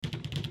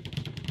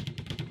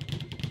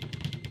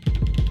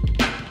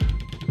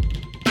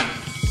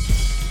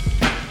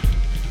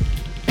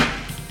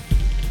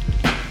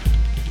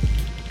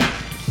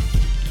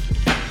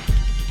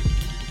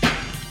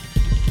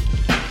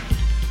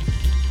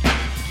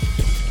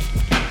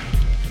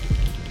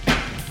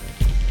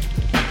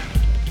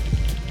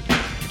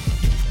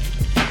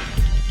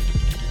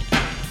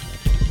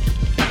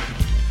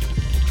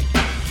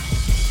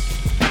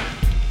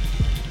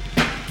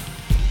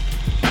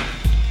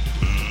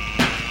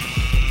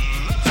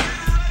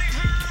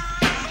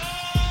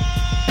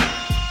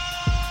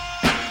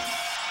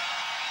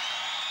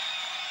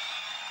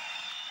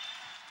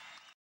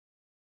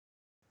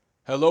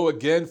Hello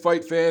again,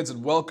 fight fans,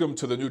 and welcome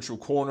to the Neutral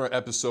Corner,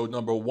 episode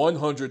number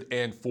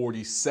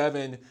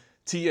 147,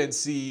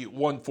 TNC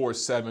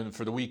 147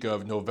 for the week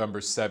of November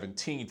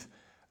 17th.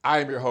 I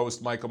am your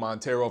host, Michael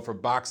Montero for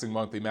Boxing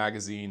Monthly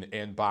Magazine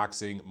and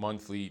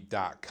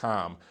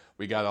BoxingMonthly.com.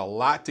 We got a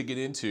lot to get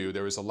into.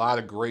 There was a lot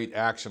of great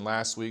action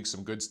last week,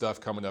 some good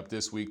stuff coming up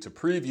this week to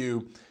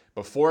preview.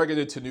 Before I get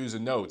into news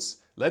and notes,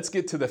 let's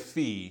get to the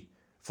fee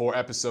for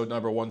episode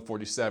number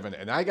 147,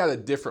 and I got a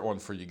different one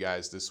for you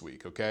guys this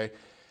week, okay?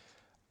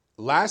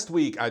 Last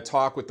week, I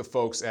talked with the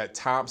folks at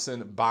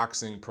Thompson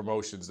Boxing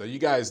Promotions. Now, you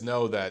guys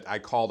know that I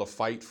called a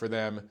fight for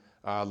them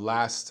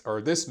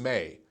this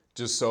May,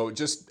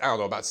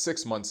 about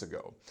 6 months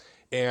ago.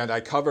 And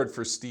I covered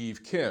for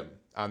Steve Kim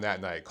on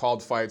that night,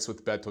 called fights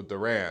with Beto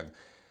Duran.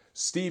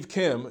 Steve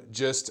Kim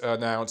just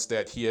announced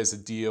that he has a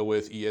deal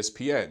with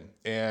ESPN.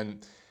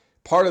 And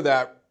part of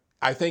that,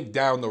 I think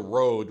down the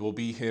road will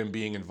be him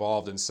being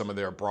involved in some of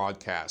their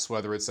broadcasts,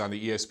 whether it's on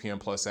the ESPN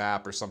Plus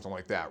app or something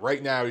like that.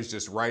 Right now, he's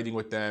just writing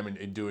with them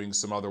and doing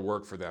some other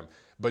work for them.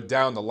 But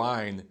down the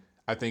line,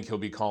 I think he'll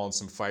be calling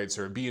some fights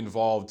or be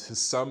involved to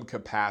some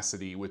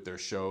capacity with their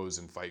shows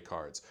and fight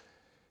cards.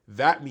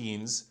 That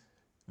means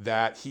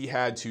that he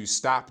had to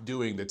stop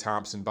doing the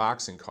Thompson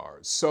boxing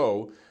cards.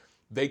 So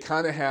they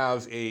kind of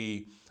have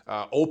a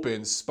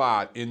open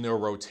spot in their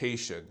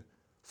rotation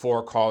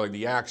for calling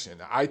the action.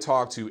 I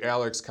talked to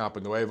Alex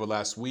Campanuevo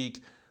last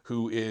week,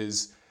 who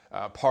is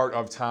part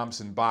of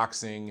Thompson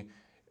Boxing.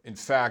 In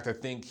fact, I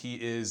think he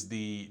is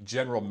the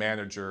general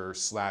manager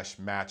 /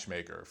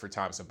 matchmaker for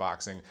Thompson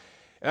Boxing.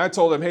 And I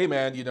told him, hey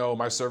man,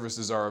 my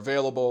services are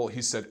available.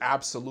 He said,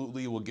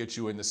 absolutely, we'll get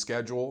you in the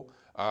schedule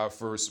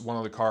for one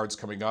of the cards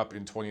coming up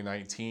in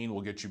 2019.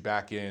 We'll get you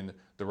back in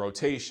the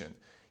rotation.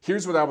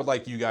 Here's what I would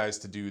like you guys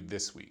to do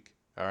this week,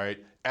 all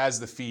right, as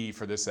the fee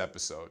for this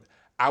episode.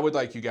 I would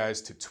like you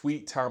guys to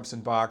tweet Thompson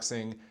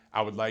Boxing.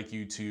 I would like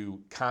you to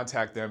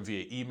contact them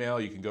via email.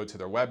 You can go to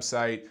their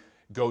website,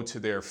 go to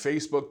their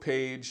Facebook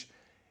page,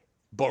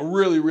 but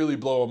really, really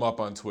blow them up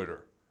on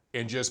Twitter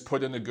and just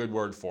put in a good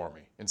word for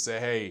me and say,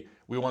 hey,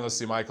 we want to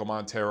see Michael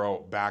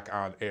Montero back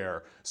on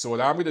air. So what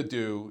I'm going to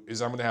do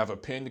is I'm going to have a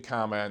pinned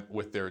comment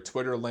with their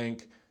Twitter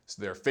link,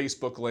 their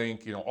Facebook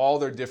link, all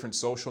their different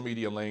social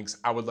media links.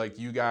 I would like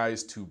you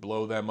guys to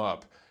blow them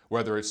up,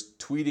 whether it's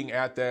tweeting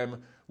at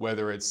them,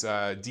 whether it's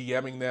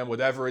DMing them,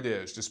 whatever it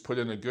is, just put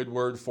in a good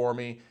word for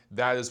me.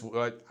 That is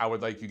what I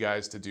would like you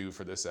guys to do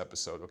for this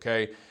episode,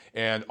 okay?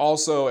 And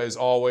also, as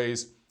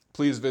always,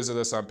 please visit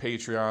us on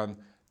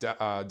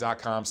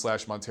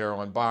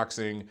patreon.com/Montero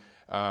Unboxing.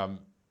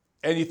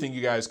 Anything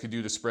you guys could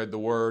do to spread the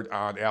word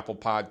on Apple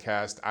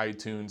Podcast,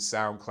 iTunes,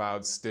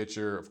 SoundCloud,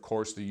 Stitcher, of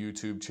course, the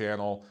YouTube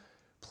channel,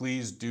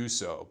 please do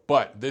so.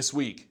 But this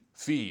week,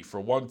 fee for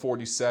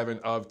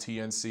 147 of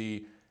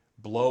TNC,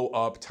 blow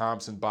up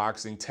Thompson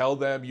Boxing. Tell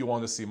them you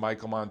want to see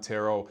Michael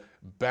Montero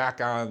back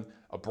on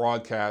a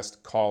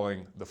broadcast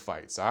calling the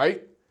fights, all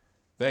right?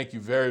 Thank you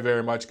very,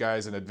 very much,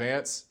 guys, in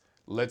advance.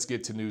 Let's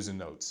get to news and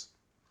notes.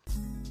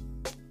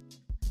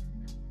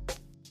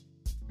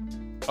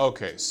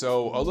 Okay,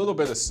 so a little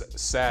bit of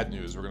sad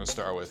news we're going to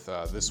start with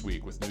this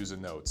week with news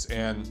and notes.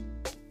 And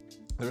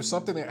there's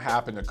something that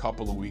happened a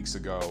couple of weeks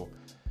ago,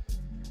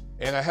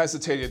 and I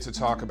hesitated to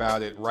talk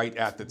about it right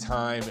at the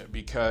time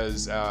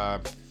because I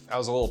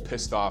was a little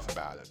pissed off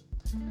about it.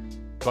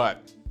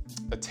 But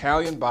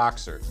Italian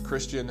boxer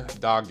Christian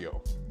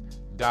Daggio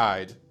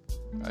died.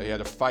 He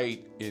had a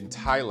fight in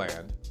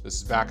Thailand. This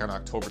is back on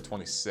October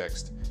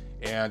 26th.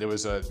 And it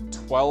was a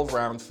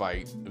 12-round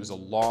fight. It was a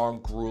long,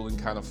 grueling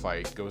kind of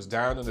fight. Goes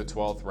down in the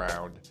 12th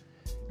round.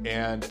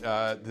 And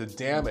the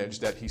damage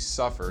that he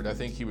suffered, I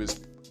think he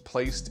was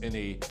placed in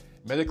a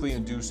medically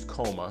induced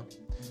coma.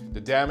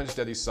 The damage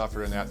that he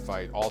suffered in that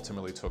fight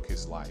ultimately took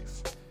his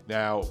life.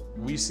 Now,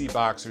 we see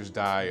boxers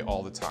die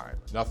all the time.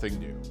 Nothing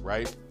new,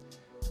 right?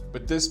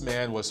 But this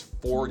man was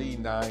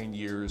 49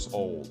 years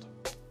old.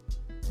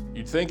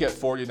 You'd think at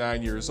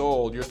 49 years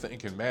old, you're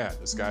thinking, man,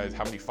 this guy,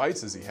 how many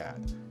fights has he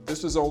had?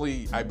 This was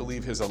only, I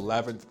believe, his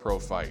 11th pro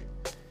fight.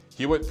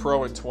 He went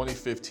pro in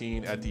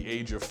 2015 at the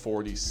age of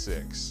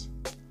 46.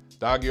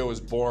 Daggio was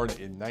born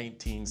in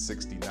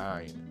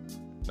 1969.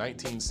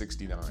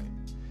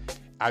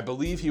 I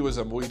believe he was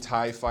a Muay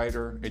Thai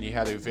fighter, and he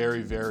had a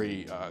very,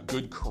 very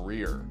good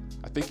career.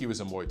 I think he was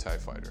a Muay Thai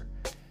fighter.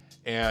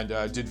 And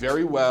did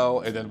very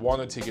well, and then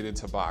wanted to get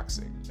into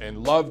boxing.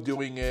 And loved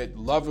doing it,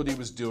 loved what he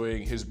was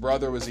doing. His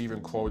brother was even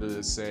quoted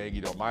as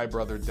saying, my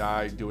brother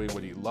died doing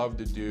what he loved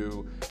to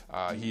do.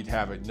 He'd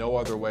have it no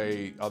other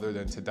way other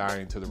than to die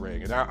into the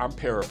ring. And I'm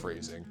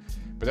paraphrasing,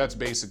 but that's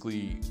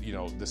basically,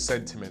 the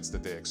sentiments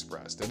that they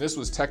expressed. And this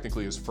was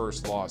technically his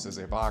first loss as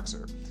a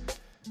boxer.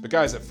 But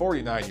guys, at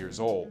 49 years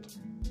old,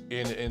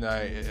 in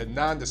a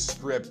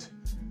nondescript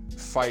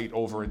fight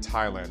over in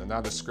Thailand, a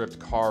nondescript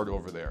card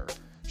over there,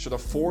 should a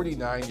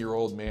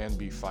 49-year-old man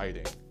be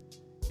fighting?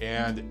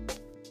 And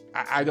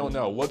I don't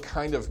know, what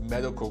kind of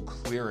medical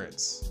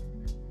clearance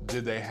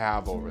did they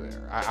have over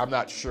there? I'm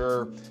not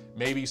sure.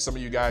 Maybe some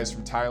of you guys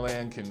from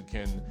Thailand can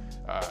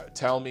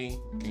tell me,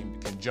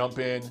 can jump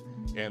in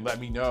and let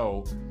me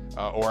know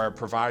or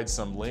provide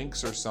some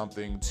links or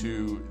something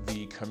to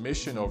the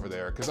commission over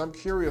there, because I'm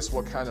curious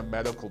what kind of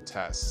medical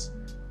tests,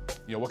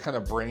 what kind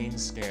of brain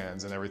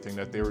scans and everything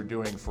that they were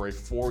doing for a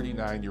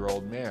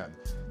 49-year-old man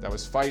that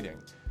was fighting.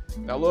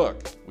 Now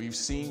look, we've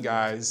seen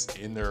guys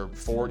in their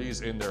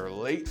 40s, in their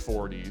late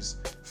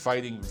 40s,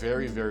 fighting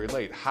very, very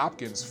late.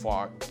 Hopkins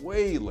fought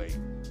way late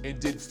and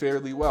did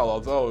fairly well,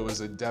 although it was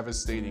a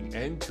devastating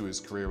end to his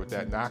career with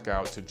that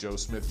knockout to Joe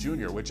Smith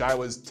Jr., which I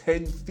was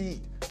 10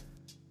 feet,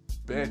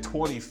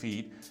 20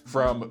 feet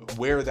from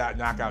where that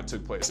knockout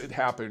took place. It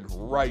happened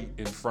right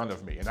in front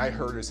of me, and I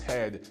heard his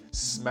head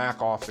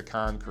smack off the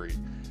concrete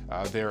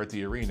there at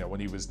the arena when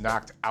he was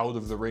knocked out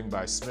of the ring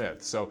by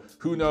Smith. So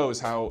who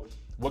knows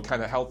what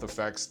kind of health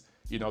effects,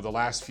 the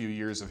last few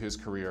years of his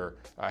career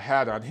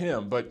had on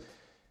him. But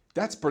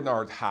that's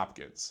Bernard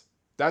Hopkins.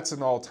 That's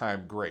an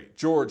all-time great.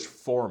 George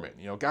Foreman,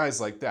 guys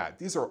like that.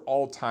 These are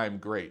all-time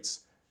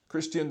greats.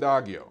 Christian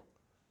Daggio.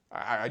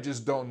 I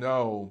just don't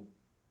know,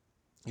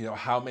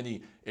 how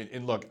many,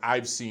 and look,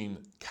 I've seen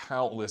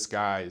countless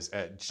guys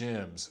at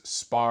gyms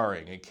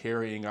sparring and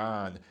carrying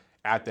on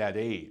at that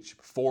age,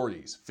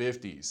 40s,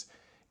 50s,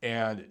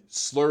 and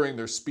slurring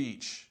their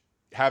speech,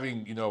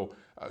 having,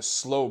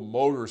 slow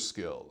motor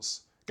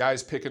skills,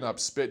 guys picking up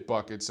spit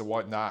buckets and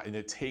whatnot, and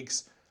it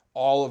takes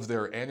all of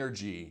their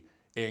energy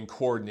and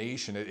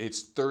coordination.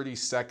 It's 30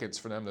 seconds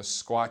for them to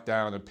squat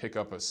down and pick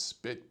up a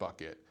spit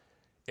bucket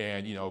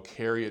and,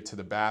 carry it to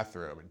the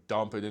bathroom and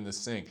dump it in the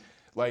sink.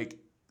 Like,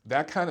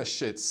 that kind of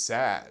shit's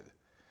sad.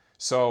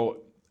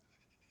 So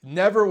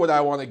never would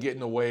I want to get in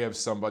the way of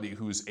somebody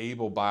who's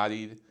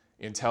able-bodied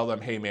and tell them,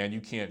 hey man, you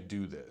can't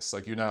do this.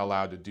 Like, you're not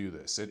allowed to do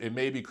this. It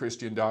may be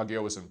Christian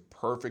Daggio was in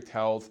perfect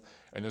health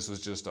and this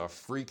was just a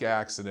freak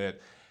accident.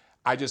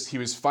 He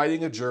was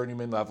fighting a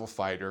journeyman level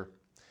fighter,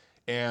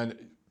 and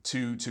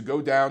to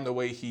go down the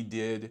way he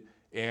did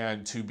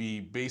and to be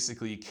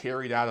basically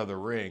carried out of the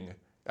ring.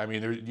 I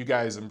mean, you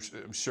guys, I'm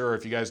sure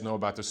if you guys know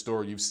about the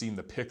story, you've seen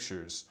the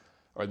pictures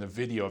or the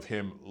video of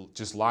him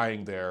just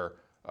lying there,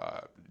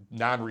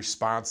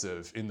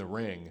 non-responsive in the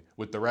ring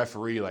with the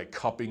referee like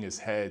cupping his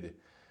head.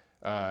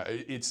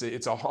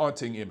 It's a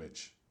haunting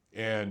image,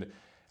 and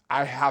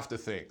I have to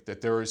think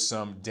that there is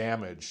some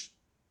damage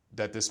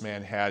that this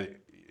man had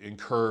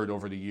incurred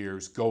over the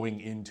years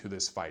going into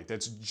this fight.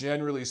 That's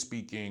generally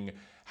speaking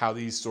how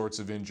these sorts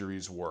of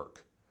injuries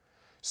work.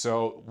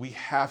 So we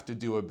have to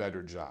do a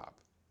better job.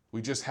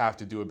 We just have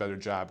to do a better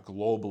job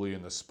globally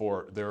in the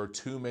sport. There are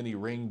too many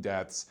ring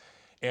deaths,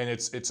 and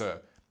it's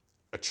a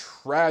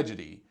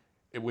tragedy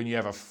when you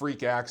have a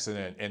freak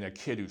accident and a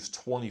kid who's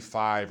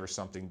 25 or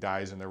something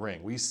dies in the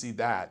ring. We see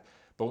that.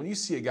 But when you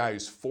see a guy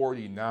who's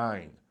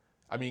 49,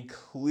 I mean,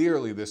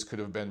 clearly this could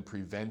have been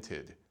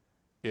prevented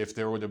if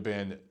there would have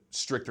been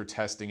stricter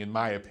testing, in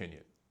my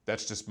opinion.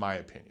 That's just my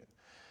opinion.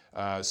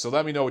 So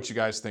let me know what you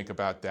guys think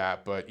about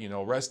that. But,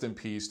 rest in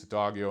peace to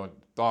Daggio, and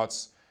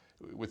thoughts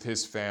with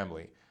his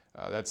family.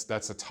 That's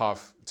a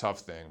tough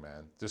thing,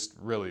 man. Just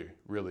really,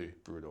 really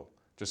brutal.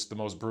 Just the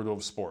most brutal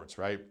of sports,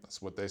 right?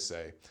 That's what they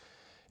say.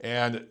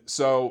 And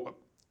so,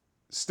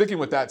 sticking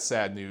with that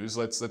sad news,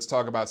 let's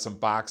talk about some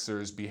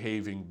boxers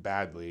behaving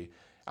badly.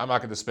 I'm not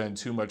going to spend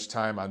too much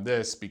time on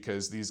this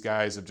because these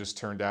guys have just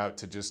turned out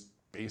to just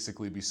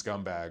basically be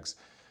scumbags.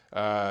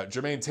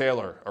 Jermaine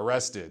Taylor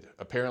arrested.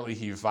 Apparently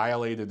he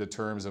violated the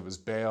terms of his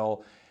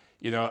bail.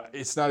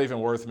 It's not even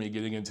worth me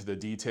getting into the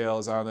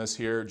details on this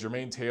here.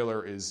 Jermaine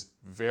Taylor is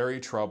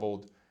very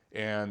troubled,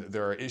 and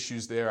there are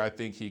issues there. I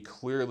think he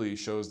clearly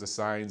shows the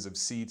signs of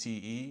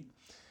CTE,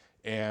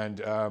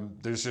 and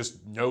there's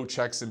just no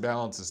checks and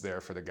balances there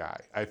for the guy.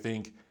 I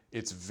think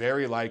it's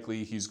very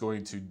likely he's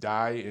going to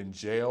die in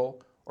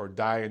jail or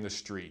die in the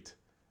street.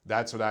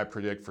 That's what I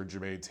predict for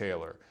Jermaine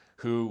Taylor,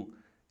 who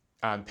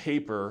on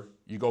paper,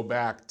 you go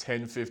back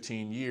 10,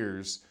 15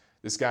 years,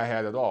 this guy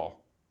had it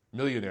all.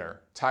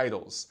 Millionaire,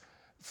 titles,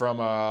 from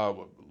a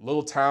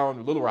little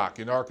town, Little Rock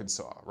in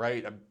Arkansas,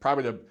 right?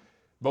 Probably the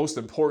most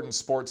important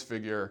sports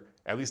figure,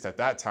 at least at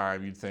that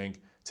time, you'd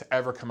think, to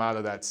ever come out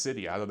of that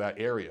city, out of that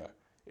area.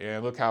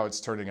 And look how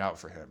it's turning out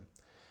for him.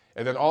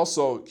 And then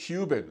also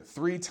Cuban,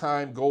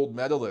 3-time gold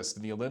medalist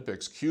in the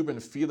Olympics,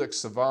 Cuban Felix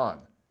Savon.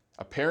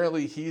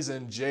 Apparently he's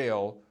in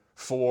jail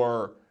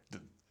for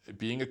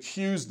being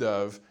accused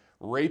of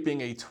raping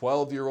a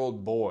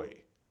 12-year-old boy.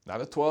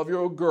 Not a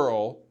 12-year-old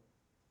girl,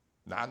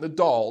 not an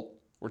adult.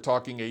 We're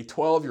talking a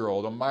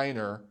 12-year-old, a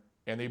minor,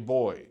 and a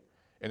boy.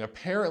 And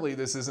apparently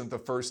this isn't the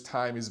first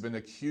time he's been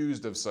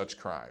accused of such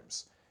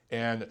crimes.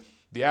 And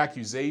the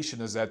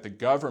accusation is that the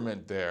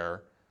government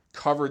there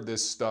covered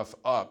this stuff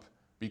up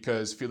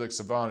because Felix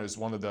Savon is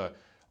one of the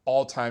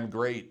all-time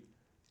great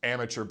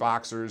amateur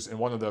boxers and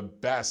one of the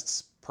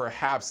best,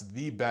 perhaps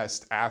the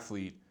best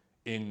athlete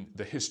in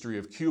the history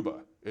of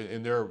Cuba,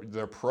 in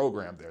their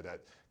program there,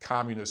 that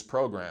communist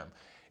program.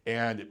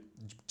 And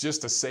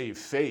just to save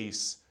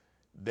face,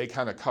 they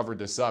kind of covered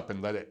this up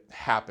and let it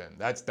happen.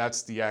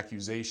 That's the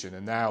accusation.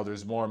 And now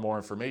there's more and more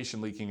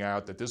information leaking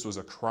out that this was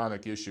a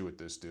chronic issue with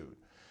this dude.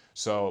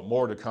 So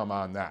more to come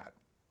on that.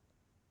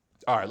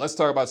 All right, let's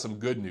talk about some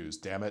good news,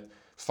 damn it.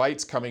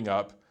 Fights coming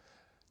up.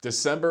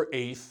 December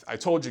 8th, I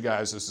told you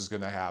guys this is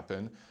going to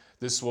happen.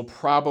 This will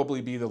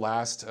probably be the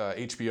last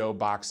HBO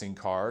boxing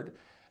card,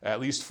 at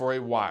least for a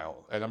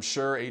while. And I'm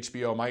sure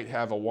HBO might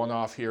have a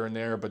one-off here and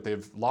there, but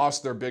they've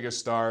lost their biggest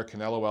star,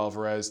 Canelo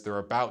Alvarez. They're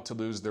about to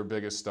lose their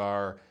biggest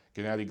star,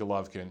 Gennady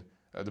Golovkin,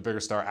 the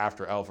biggest star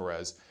after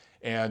Alvarez.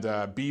 And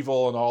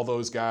Bivol and all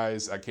those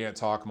guys, I can't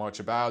talk much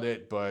about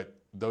it, but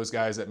those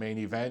guys at main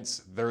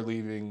events, they're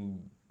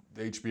leaving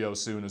HBO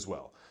soon as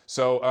well.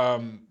 So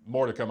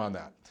more to come on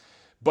that.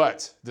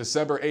 But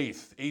December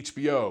 8th,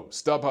 HBO,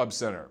 StubHub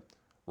Center,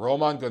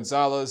 Roman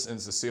Gonzalez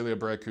and Cecilia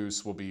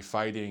Brækhus will be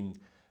fighting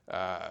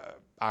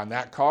on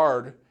that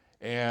card.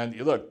 And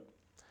look,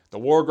 the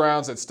War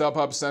Grounds at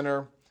StubHub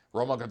Center,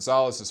 Roman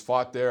Gonzalez has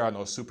fought there on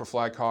those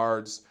Superfly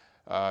cards.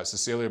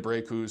 Cecilia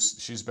Brækhus,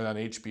 she's been on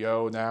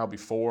HBO now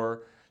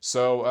before.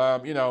 So,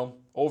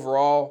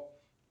 overall,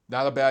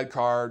 not a bad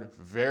card.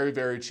 Very,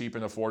 very cheap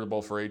and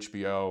affordable for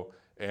HBO.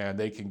 And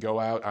they can go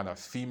out on a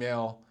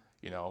female,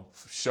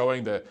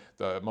 showing the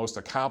most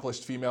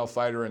accomplished female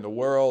fighter in the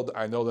world.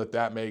 I know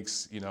that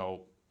makes,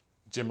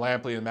 Jim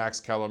Lampley and Max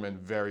Kellerman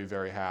very,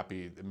 very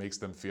happy. It makes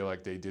them feel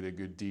like they did a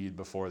good deed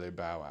before they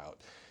bow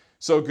out.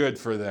 So good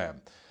for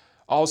them.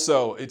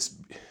 Also, it's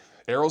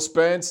Errol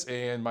Spence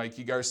and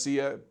Mikey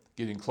Garcia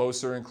getting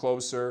closer and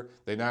closer.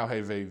 They now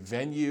have a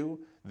venue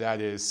that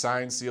is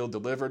signed, sealed,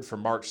 delivered for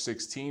March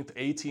 16th,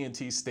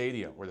 AT&T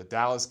Stadium, where the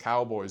Dallas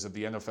Cowboys of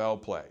the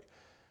NFL play.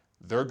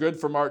 They're good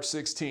for March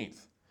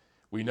 16th.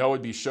 We know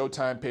it'd be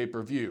Showtime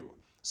pay-per-view.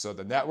 So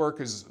the network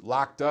is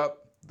locked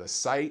up, the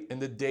site and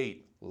the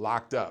date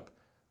locked up.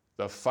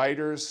 The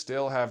fighters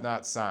still have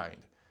not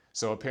signed.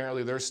 So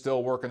apparently they're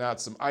still working out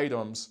some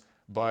items,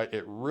 but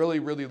it really,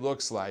 really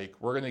looks like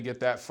we're going to get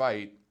that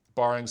fight,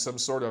 barring some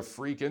sort of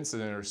freak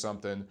incident or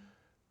something,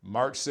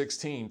 March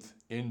 16th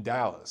in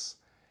Dallas.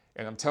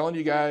 And I'm telling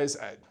you guys,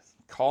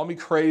 call me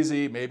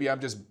crazy, maybe I'm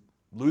just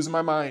losing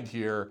my mind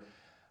here.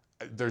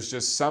 There's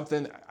just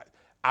something,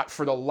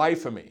 for the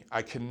life of me,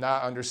 I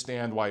cannot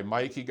understand why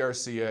Mikey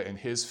Garcia and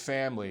his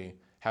family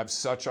have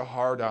such a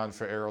hard-on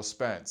for Errol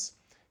Spence.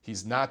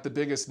 He's not the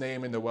biggest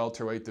name in the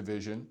welterweight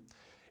division.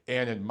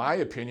 And in my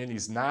opinion,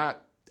 he's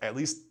not, at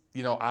least,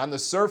 on the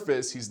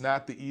surface, he's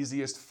not the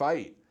easiest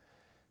fight.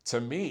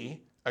 To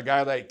me, a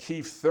guy like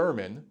Keith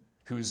Thurman,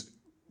 who's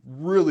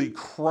really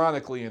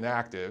chronically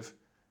inactive,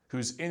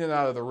 who's in and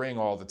out of the ring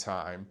all the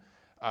time,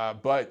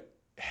 but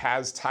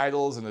has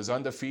titles and is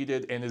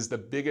undefeated and is the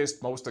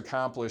biggest, most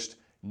accomplished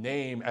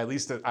name, at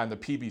least on the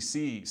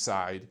PBC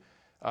side,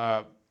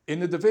 in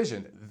the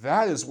division.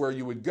 That is where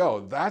you would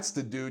go. That's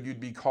the dude you'd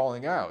be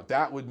calling out.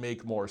 That would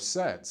make more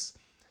sense.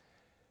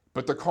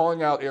 But they're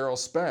calling out Errol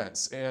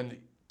Spence. And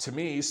to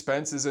me,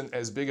 Spence isn't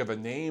as big of a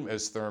name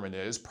as Thurman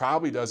is,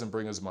 probably doesn't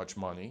bring as much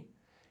money,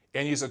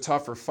 and he's a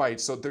tougher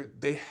fight. So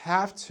they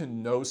have to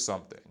know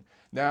something.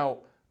 Now,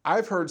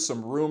 I've heard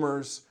some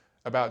rumors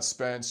about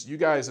Spence. You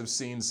guys have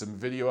seen some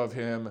video of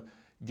him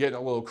getting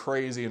a little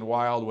crazy and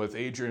wild with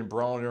Adrian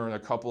Broner and a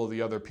couple of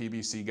the other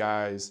PBC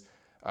guys.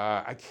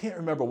 I can't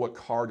remember what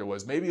card it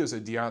was. Maybe it was a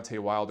Deontay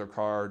Wilder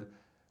card.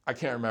 I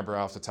can't remember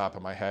off the top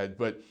of my head,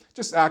 but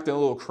just acting a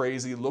little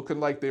crazy, looking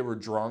like they were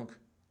drunk.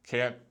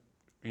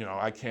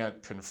 I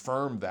can't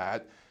confirm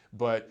that,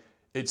 but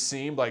it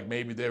seemed like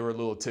maybe they were a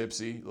little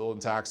tipsy, a little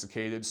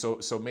intoxicated.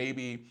 So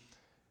maybe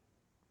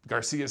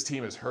Garcia's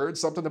team has heard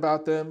something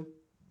about them,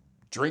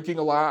 drinking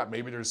a lot.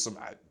 Maybe there's some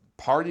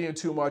partying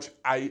too much.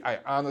 I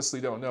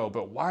honestly don't know,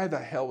 but why the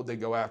hell would they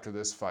go after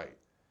this fight?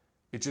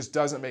 It just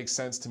doesn't make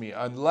sense to me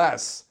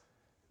unless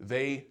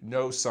they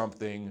know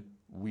something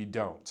we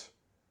don't.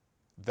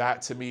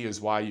 That to me is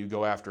why you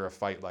go after a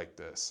fight like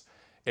this.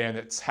 And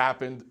it's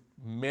happened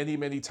many,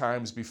 many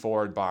times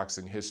before in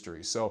boxing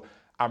history. So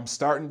I'm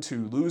starting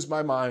to lose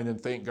my mind and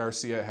think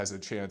Garcia has a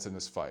chance in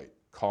this fight.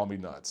 Call me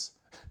nuts.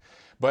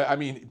 But I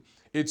mean,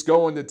 it's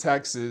going to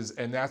Texas,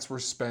 and that's where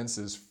Spence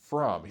is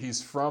from. He's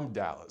from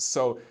Dallas.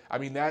 So, I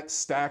mean, that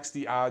stacks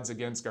the odds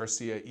against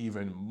Garcia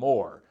even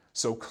more.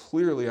 So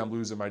clearly I'm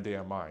losing my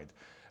damn mind.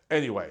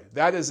 Anyway,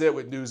 that is it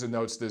with news and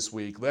notes this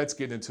week. Let's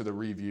get into the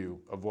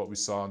review of what we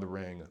saw in the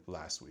ring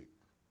last week.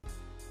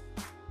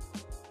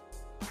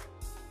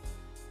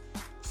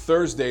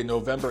 Thursday,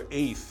 November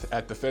 8th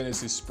at the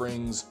Fantasy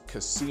Springs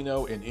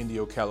Casino in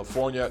Indio,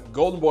 California.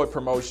 Golden Boy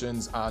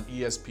Promotions on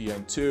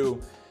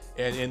ESPN2.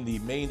 And in the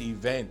main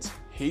event,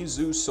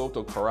 Jesus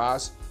Soto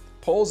Karass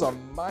pulls a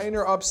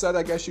minor upset,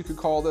 I guess you could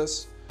call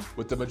this,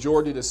 with the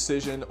majority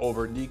decision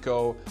over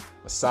Nico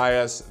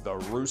Messias, the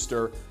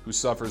Rooster, who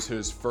suffers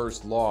his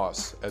first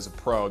loss as a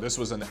pro. This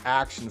was an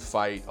action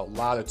fight, a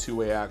lot of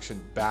two-way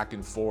action back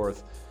and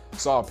forth.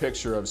 Saw a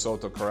picture of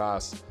Soto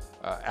Karass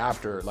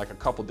after, like a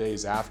couple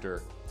days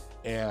after,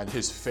 and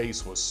his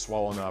face was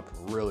swollen up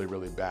really,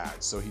 really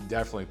bad. So he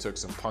definitely took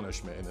some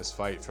punishment in this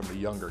fight from the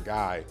younger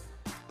guy.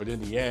 But in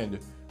the end,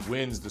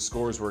 wins, the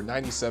scores were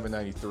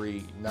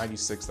 97-93,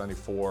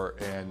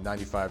 96-94, and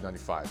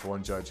 95-95.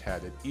 One judge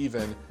had it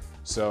even,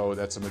 so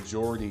that's a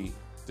majority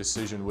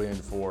decision win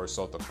for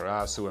Soto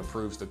Carasu,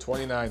 improves to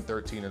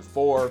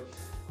 29-13-4.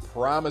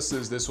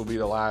 Promises this will be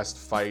the last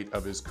fight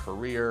of his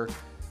career.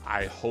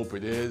 I hope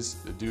it is.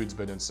 The dude's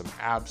been in some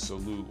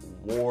absolute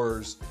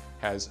wars,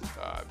 has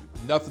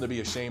nothing to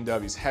be ashamed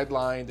of. He's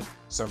headlined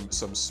some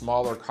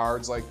smaller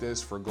cards like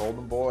this for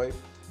Golden Boy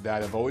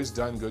that have always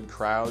done good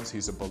crowds.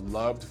 He's a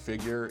beloved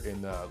figure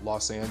in the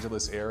Los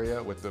Angeles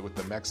area with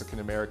the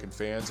Mexican-American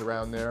fans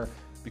around there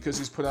because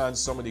he's put on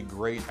so many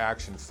great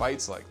action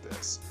fights like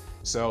this.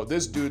 So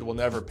this dude will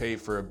never pay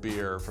for a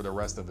beer for the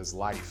rest of his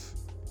life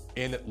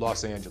in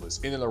Los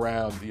Angeles, in and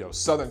around,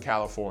 Southern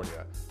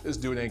California. This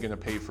dude ain't gonna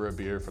pay for a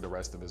beer for the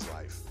rest of his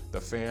life. The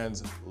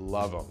fans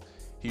love him.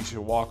 He should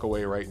walk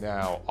away right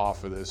now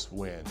off of this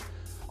win.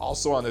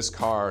 Also on this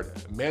card,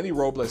 Manny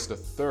Robles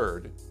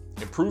III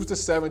improves to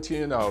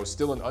 17-0,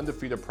 still an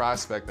undefeated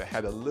prospect that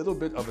had a little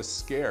bit of a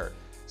scare.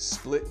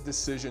 Split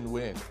decision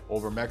win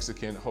over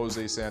Mexican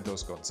Jose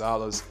Santos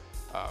Gonzalez.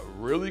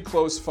 Really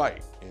close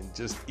fight and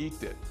just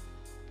eked it.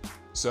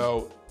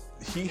 So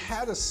he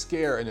had a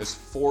scare in his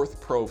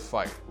fourth pro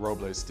fight,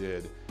 Robles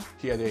did.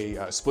 He had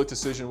a split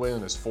decision win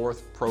in his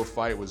fourth pro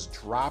fight, was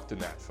dropped in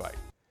that fight.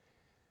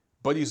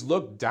 But he's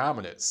looked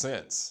dominant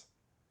since.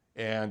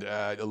 And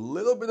a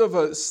little bit of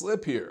a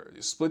slip here,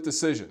 split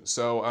decision.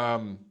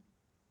 So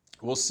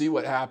we'll see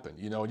what happened.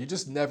 You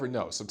just never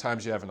know.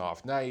 Sometimes you have an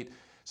off night.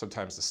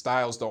 Sometimes the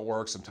styles don't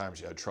work. Sometimes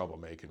you had trouble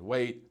making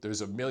weight.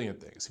 There's a million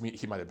things.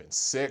 He might have been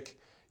sick.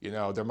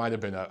 There might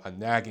have been a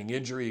nagging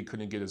injury. He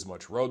couldn't get as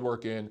much road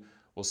work in.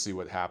 We'll see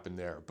what happened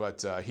there.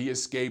 But he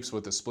escapes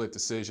with a split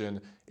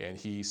decision, and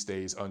he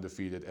stays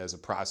undefeated as a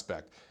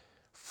prospect.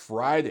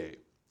 Friday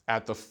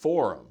at the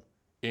Forum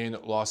in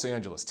Los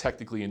Angeles,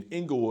 technically in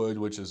Inglewood,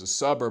 which is a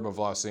suburb of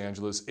Los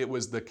Angeles, it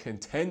was the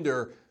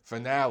Contender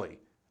finale.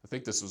 I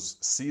think this was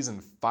season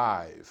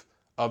 5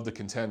 of the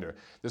Contender.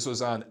 This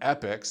was on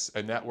Epix,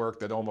 a network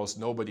that almost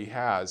nobody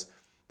has.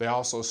 They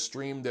also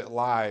streamed it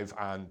live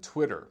on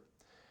Twitter.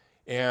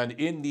 And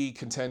in the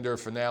Contender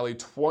finale,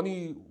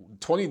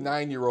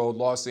 29-year-old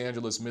Los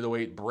Angeles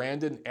middleweight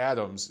Brandon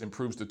Adams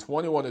improves to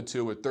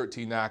 21-2 with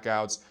 13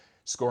 knockouts,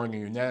 scoring a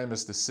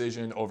unanimous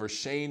decision over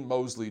Shane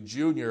Mosley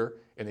Jr.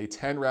 in a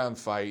 10-round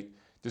fight.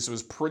 This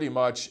was pretty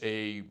much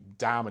a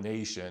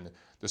domination.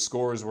 The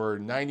scores were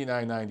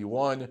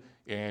 99-91,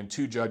 and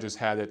 2 judges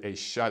had it a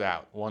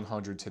shutout,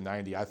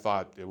 100-90. I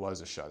thought it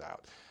was a shutout.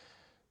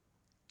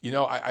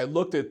 I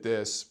looked at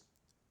this,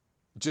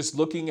 just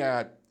looking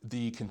at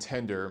the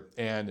Contender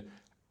and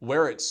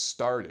where it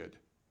started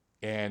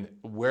and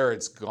where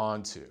it's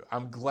gone to.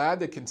 I'm glad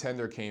the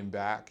Contender came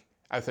back.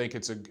 I think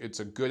it's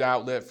a good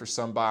outlet for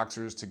some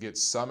boxers to get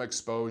some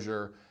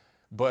exposure.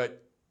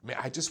 But man,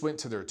 I just went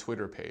to their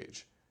Twitter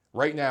page.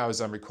 Right now, as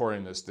I'm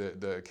recording this,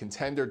 the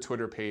Contender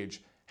Twitter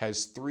page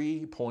has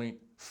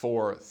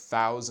 3.4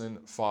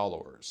 thousand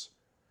followers.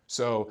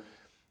 So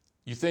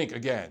you think,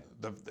 again,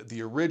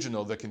 the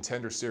original, the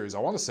Contender series, I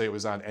want to say it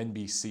was on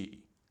NBC.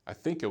 I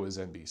think it was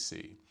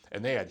NBC.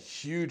 And they had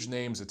huge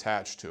names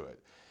attached to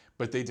it.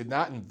 But they did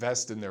not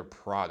invest in their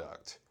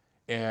product.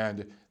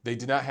 And they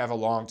did not have a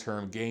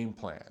long-term game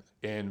plan.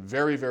 And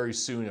very, very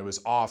soon it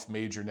was off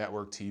major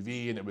network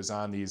TV and it was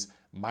on these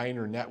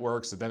minor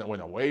networks, and then it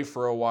went away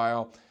for a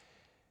while.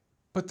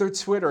 But their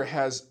Twitter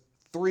has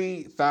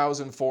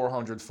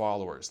 3,400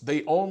 followers.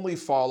 They only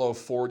follow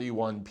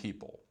 41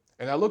 people.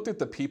 And I looked at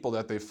the people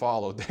that they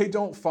follow. They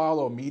don't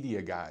follow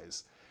media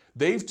guys.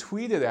 They've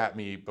tweeted at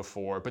me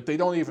before, but they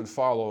don't even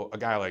follow a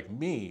guy like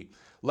me,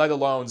 let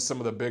alone some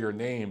of the bigger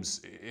names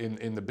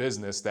in the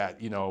business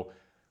that,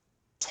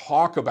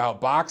 talk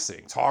about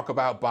boxing, talk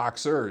about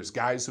boxers,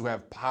 guys who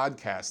have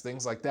podcasts,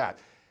 things like that.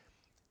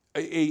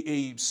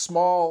 A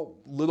small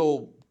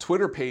little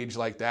Twitter page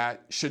like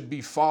that should be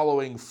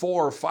following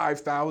 4,000 or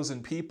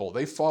 5,000 people.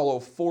 They follow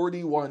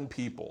 41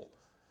 people.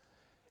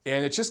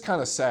 And it's just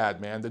kind of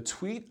sad, man. The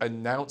tweet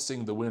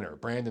announcing the winner,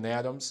 Brandon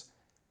Adams,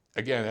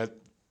 again, it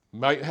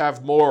might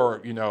have more,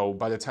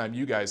 by the time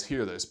you guys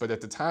hear this, but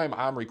at the time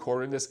I'm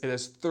recording this, it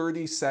has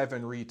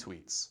 37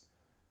 retweets.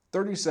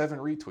 37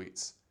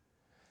 retweets.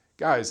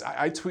 Guys,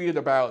 I tweeted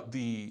about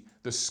the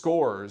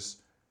scores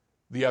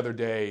the other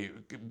day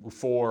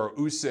for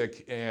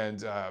Usyk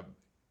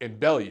and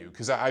Bellew,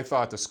 because I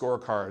thought the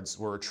scorecards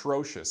were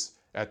atrocious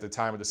at the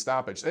time of the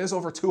stoppage. It has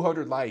over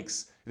 200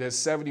 likes. It has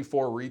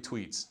 74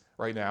 retweets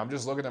right now. I'm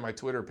just looking at my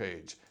Twitter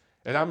page.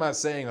 And I'm not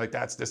saying like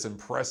that's this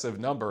impressive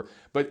number,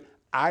 but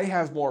I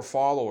have more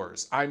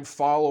followers. I'm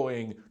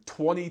following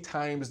 20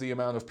 times the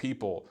amount of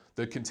people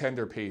the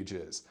Contender page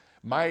is.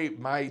 My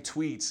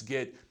tweets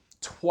get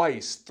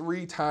twice,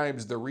 3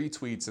 times the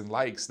retweets and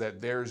likes that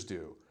theirs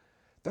do.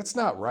 That's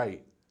not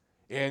right.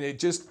 And it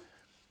just,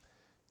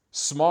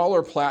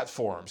 smaller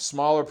platforms,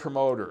 smaller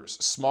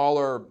promoters,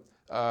 smaller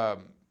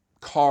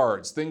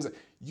cards, things,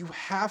 you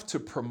have to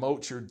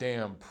promote your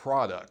damn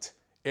product.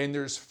 And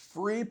there's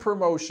free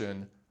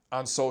promotion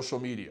on social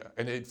media.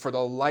 And for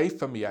the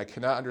life of me, I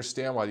cannot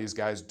understand why these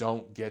guys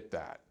don't get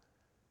that.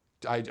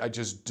 I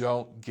just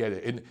don't get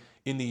it.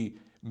 In the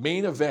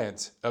Main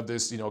event of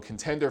this,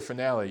 contender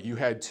finale, you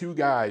had two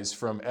guys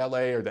from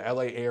LA or the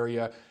LA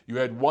area. You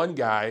had one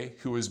guy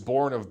who was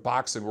born of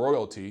boxing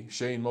royalty,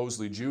 Shane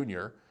Mosley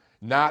Jr.,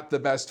 not the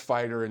best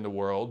fighter in the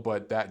world,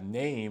 but that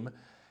name.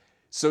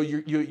 So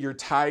you're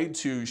tied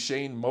to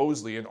Shane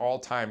Mosley, an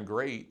all-time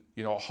great,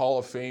 Hall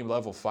of Fame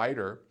level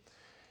fighter.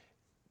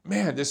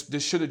 Man,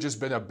 this should have just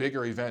been a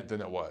bigger event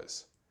than it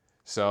was.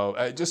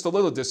 So just a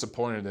little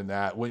disappointed in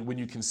that when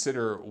you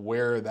consider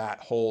where that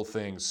whole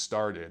thing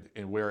started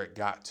and where it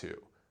got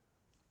to.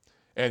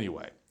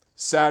 Anyway,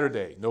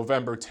 Saturday,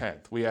 November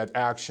 10th, we had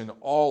action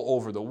all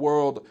over the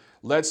world.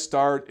 Let's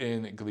start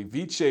in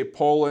Gliwice,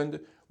 Poland,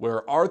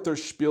 where Artur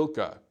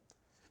Szpilka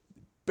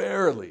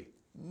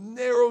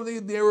narrowly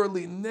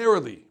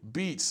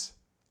beats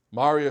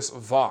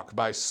Mariusz Wach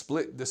by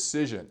split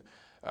decision.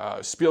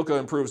 Szpilka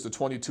improves to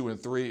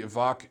 22-3.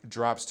 Wach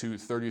drops to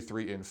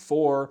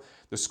 33-4.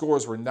 The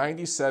scores were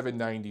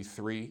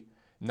 97-93,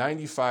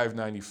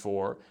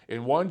 95-94,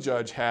 and one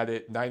judge had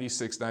it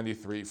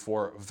 96-93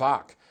 for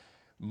Wach.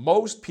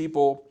 Most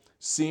people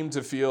seem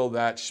to feel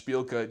that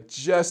Szpilka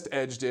just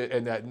edged it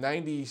and that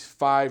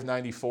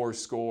 95-94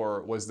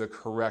 score was the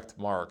correct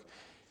mark.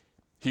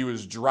 He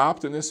was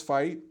dropped in this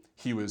fight.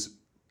 He was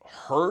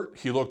hurt.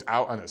 He looked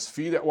out on his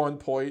feet at one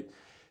point.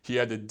 He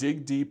had to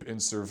dig deep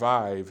and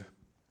survive.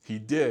 He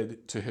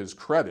did, to his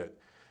credit.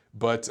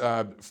 But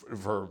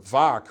for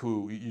Wach,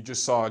 who you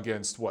just saw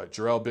against,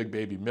 Jarrell Big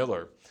Baby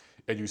Miller,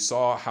 and you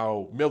saw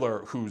how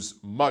Miller, who's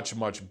much,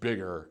 much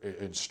bigger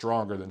and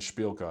stronger than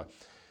Szpilka,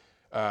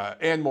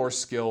 and more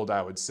skilled,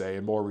 I would say,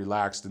 and more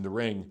relaxed in the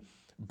ring,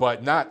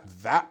 but not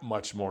that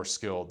much more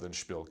skilled than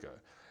Szpilka.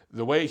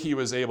 The way he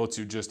was able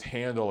to just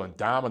handle and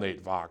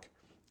dominate Wach,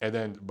 and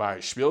then by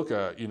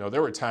Szpilka,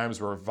 there were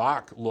times where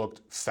Wach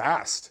looked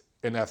fast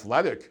and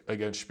athletic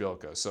against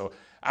Szpilka. So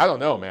I don't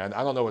know, man.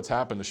 I don't know what's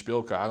happened to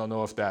Szpilka. I don't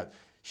know if that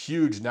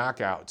huge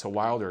knockout to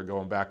Wilder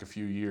going back a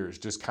few years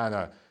just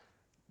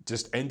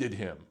ended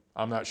him.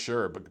 I'm not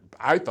sure, but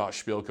I thought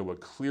Szpilka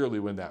would clearly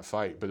win that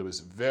fight, but it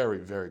was very,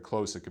 very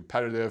close and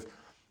competitive.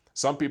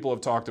 Some people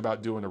have talked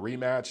about doing a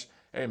rematch.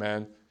 Hey,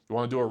 man, you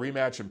want to do a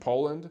rematch in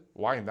Poland?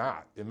 Why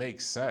not? It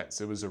makes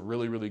sense. It was a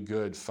really, really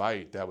good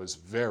fight that was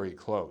very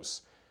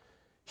close.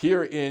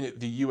 Here in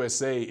the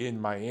USA, in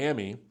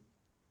Miami,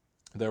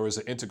 there was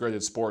an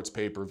integrated sports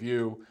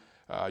pay-per-view.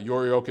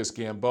 Yuriorkis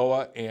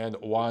Gamboa and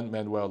Juan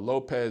Manuel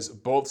Lopez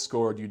both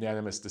scored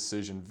unanimous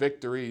decision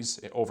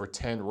victories over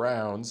 10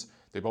 rounds.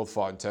 They both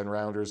fought in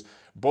 10-rounders.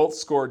 Both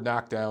scored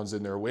knockdowns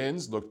in their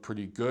wins, looked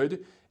pretty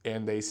good,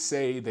 and they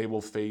say they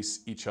will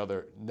face each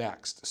other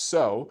next.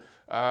 So,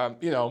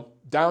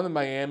 down in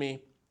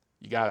Miami,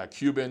 you got a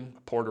Cuban,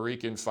 Puerto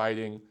Rican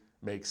fighting.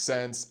 Makes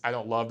sense. I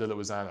don't love that it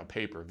was on a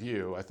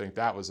pay-per-view. I think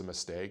that was a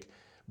mistake.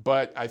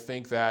 But I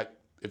think that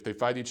if they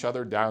fight each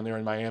other down there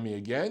in Miami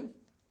again,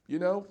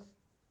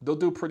 they'll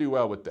do pretty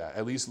well with that,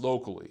 at least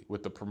locally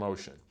with the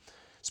promotion.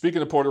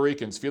 Speaking of Puerto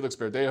Ricans, Felix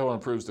Verdejo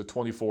improves to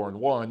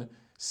 24-1,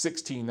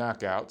 16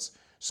 knockouts,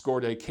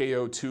 scored a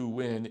KO2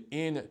 win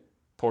in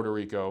Puerto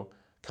Rico,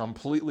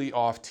 completely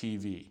off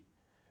TV.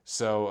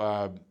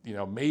 So,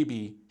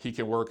 maybe he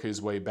can work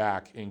his way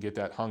back and get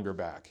that hunger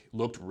back.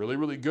 Looked really,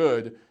 really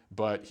good,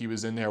 but he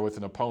was in there with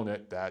an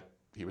opponent that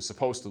he was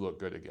supposed to look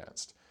good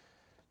against.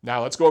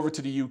 Now, let's go over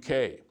to the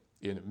UK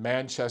in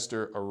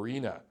Manchester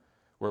Arena,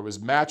 where it was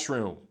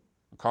Matchroom.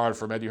 A card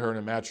from Eddie Hearn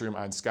and Matchroom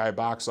on Sky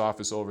Box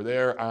Office over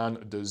there, on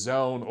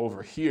DAZN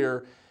over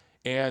here.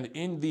 And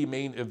in the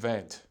main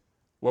event,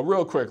 well,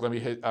 real quick, let me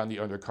hit on the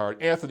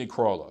undercard. Anthony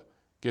Crolla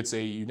gets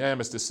a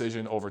unanimous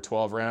decision over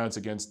 12 rounds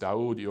against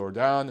Daoud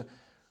Yordan.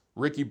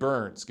 Ricky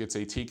Burns gets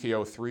a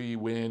TKO 3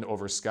 win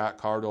over Scott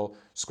Cardle.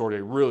 Scored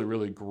a really,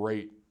 really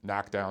great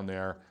knockdown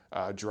there.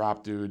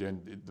 Dropped dude,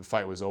 and the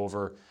fight was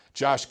over.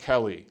 Josh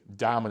Kelly,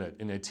 dominant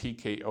in a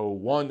TKO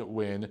 1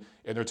 win.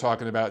 And they're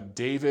talking about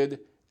David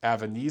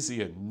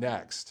Avanesian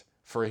next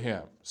for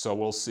him. So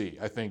we'll see.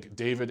 I think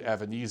David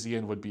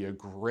Avanesian would be a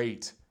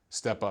great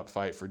step-up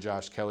fight for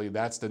Josh Kelly.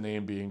 That's the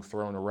name being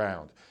thrown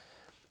around.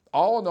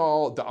 All in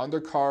all, the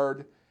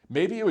undercard,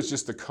 maybe it was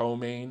just the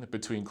co-main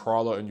between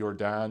Crolla and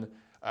Yordan.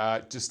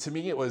 Just to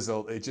me,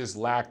 it just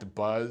lacked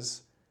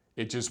buzz.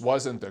 It just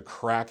wasn't the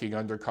cracking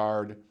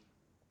undercard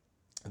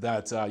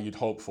that you'd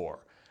hope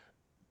for.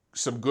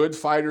 Some good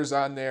fighters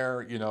on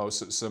there,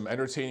 some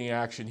entertaining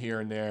action here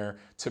and there.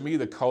 To me,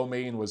 the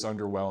co-main was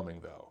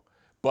underwhelming, though.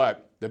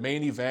 But the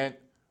main event,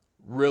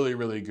 really,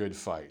 really good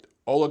fight.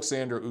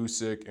 Alexander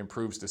Usyk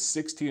improves to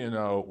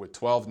 16-0 with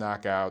 12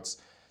 knockouts,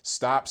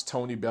 stops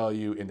Tony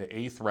Bellew in the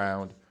 8th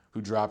round,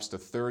 who drops to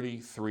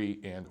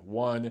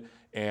 33-1,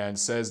 and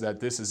says that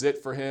this is it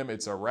for him.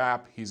 It's a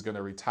wrap. He's going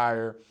to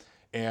retire.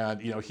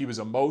 And, he was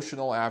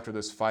emotional after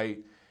this fight.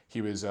 He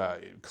was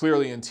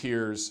clearly in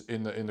tears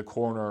in the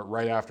corner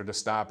right after the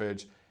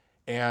stoppage.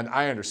 And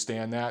I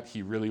understand that.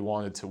 He really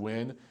wanted to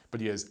win,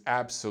 but he has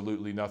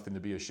absolutely nothing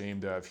to be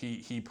ashamed of.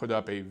 He put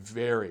up a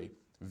very,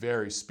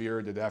 very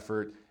spirited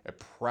effort, a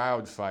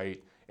proud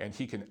fight, and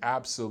he can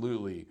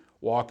absolutely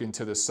walk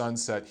into the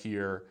sunset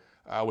here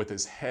with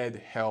his head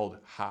held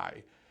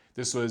high.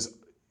 This was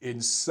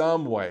in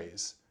some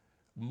ways,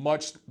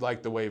 much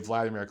like the way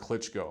Vladimir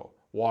Klitschko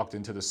walked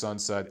into the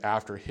sunset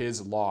after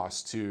his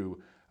loss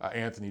to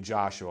Anthony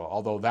Joshua.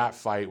 Although that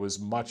fight was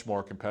much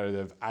more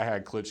competitive, I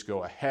had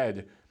Klitschko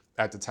ahead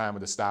at the time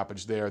of the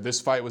stoppage there.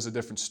 This fight was a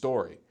different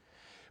story.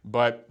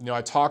 But,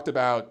 I talked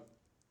about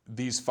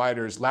these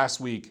fighters last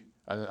week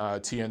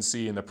on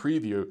TNC in the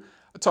preview.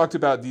 I talked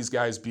about these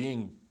guys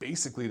being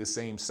basically the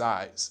same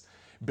size.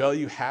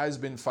 Bellew has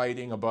been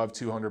fighting above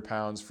 200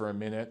 pounds for a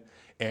minute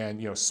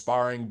and,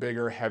 sparring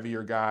bigger,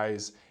 heavier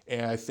guys.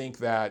 And I think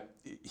that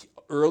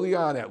early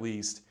on, at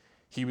least,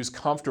 he was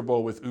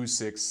comfortable with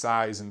Usyk's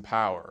size and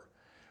power.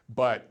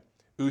 But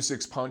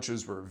Usyk's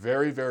punches were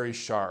very, very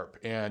sharp,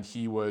 and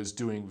he was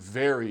doing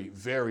very,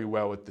 very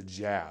well with the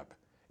jab.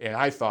 And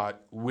I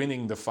thought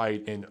winning the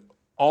fight and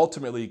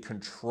ultimately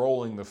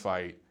controlling the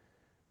fight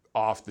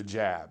off the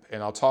jab.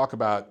 And I'll talk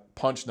about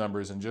punch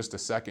numbers in just a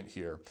second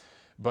here.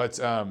 But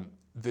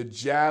the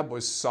jab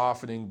was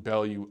softening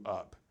Bellew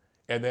up.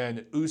 And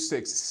then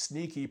Usyk's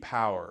sneaky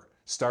power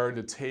started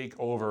to take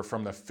over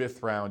from the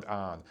 5th round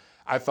on.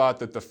 I thought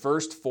that the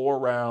first 4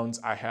 rounds,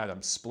 I had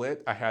him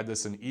split. I had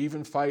this an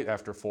even fight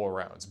after 4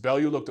 rounds.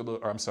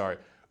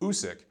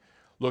 Usyk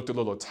looked a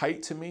little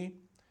tight to me.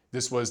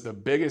 This was the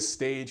biggest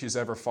stage he's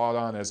ever fought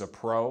on as a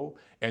pro,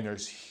 and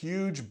there's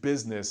huge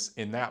business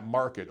in that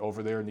market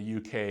over there in the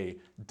UK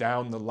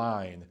down the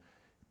line,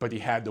 but he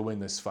had to win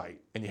this fight,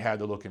 and he had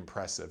to look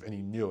impressive, and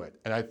he knew it.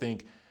 And I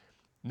think,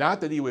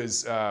 not that he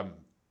was,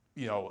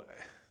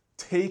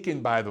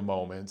 taken by the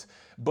moment,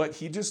 but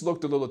he just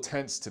looked a little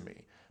tense to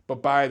me.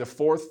 But by the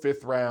 4th,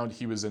 5th round,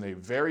 he was in a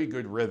very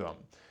good rhythm.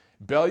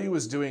 Bellew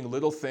was doing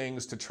little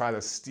things to try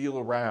to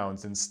steal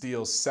rounds and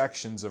steal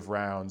sections of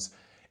rounds,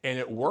 and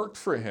it worked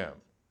for him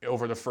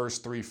over the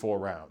first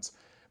 3-4 rounds.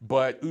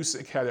 But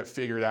Usyk had it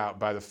figured out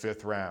by the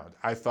 5th round.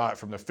 I thought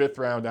from the 5th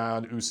round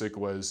on, Usyk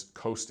was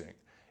coasting.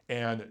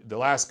 And the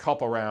last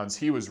couple rounds,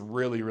 he was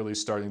really, really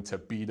starting to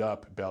beat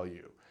up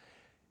Bellew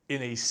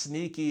in a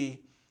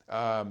sneaky,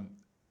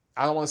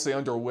 I don't want to say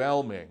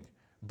underwhelming,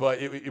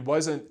 but it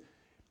wasn't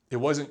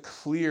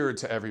clear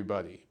to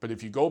everybody. But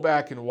if you go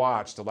back and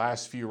watch the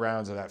last few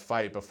rounds of that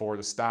fight before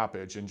the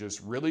stoppage and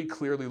just really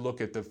clearly look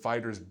at the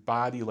fighters'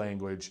 body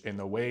language and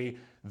the way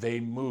they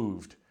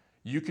moved,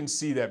 you can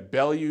see that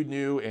Bellew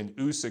knew and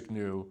Usyk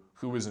knew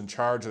who was in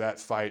charge of that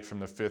fight from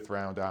the 5th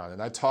round on.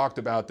 And I talked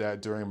about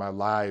that during my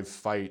live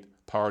fight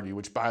party,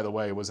 which, by the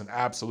way, was an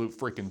absolute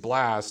freaking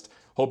blast.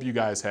 Hope you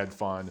guys had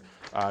fun.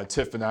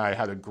 Tiff and I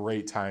had a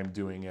great time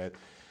doing it.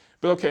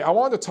 But okay, I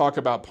wanted to talk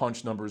about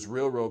punch numbers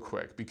real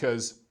quick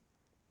because,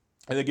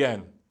 and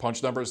again,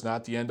 punch numbers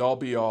not the end-all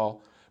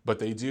be-all, but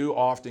they do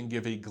often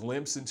give a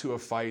glimpse into a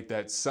fight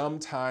that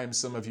sometimes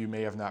some of you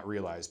may have not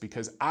realized,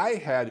 because I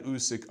had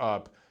Usyk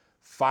up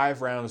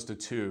 5 rounds to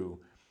 2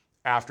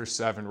 after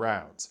 7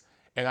 rounds.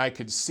 And I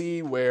could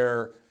see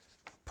where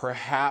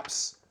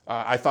perhaps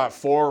I thought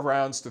 4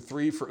 rounds to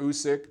 3 for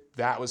Usyk,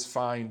 that was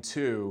fine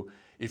too.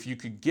 If you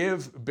could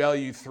give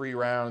Bellew 3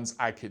 rounds,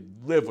 I could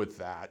live with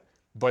that.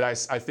 But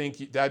I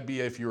think that'd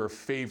be if you were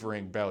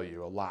favoring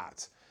Bellew a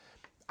lot.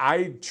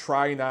 I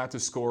try not to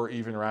score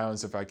even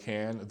rounds if I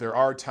can. There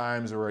are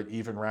times where an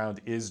even round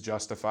is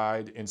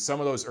justified. In some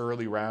of those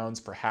early rounds,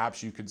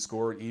 perhaps you could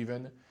score it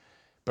even.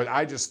 But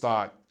I just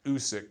thought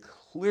Usyk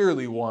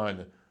clearly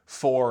won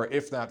 4,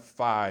 if not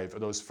 5,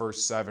 of those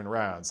first 7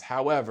 rounds.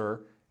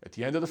 However, at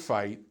the end of the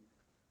fight,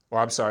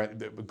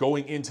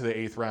 going into the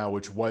 8th round,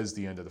 which was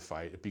the end of the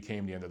fight, it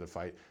became the end of the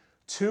fight,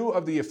 2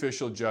 of the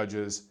official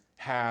judges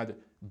had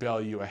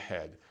Bellew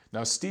ahead.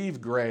 Now, Steve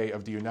Gray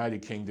of the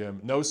United Kingdom,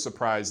 no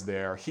surprise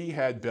there, he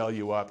had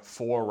Bellew up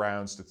 4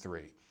 rounds to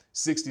 3,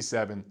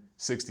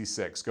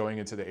 67-66 going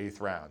into the 8th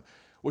round,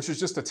 which is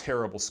just a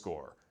terrible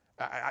score.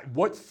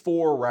 What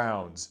 4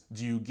 rounds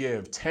do you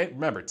give?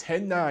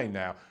 10-9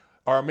 now,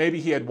 or maybe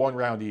he had 1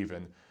 round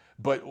even,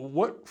 but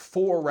what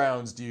 4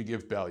 rounds do you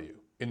give Bellew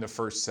in the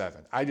first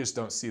 7? I just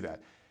don't see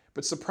that.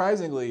 But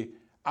surprisingly,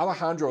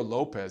 Alejandro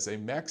Lopez, a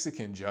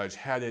Mexican judge,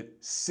 had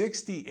it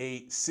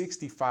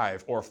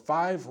 68-65, or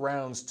 5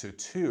 rounds to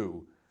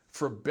 2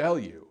 for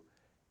Bellew.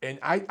 And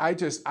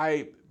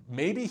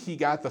maybe he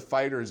got the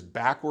fighters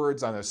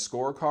backwards on a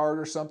scorecard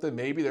or something.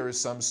 Maybe there was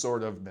some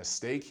sort of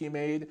mistake he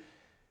made.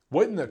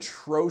 What an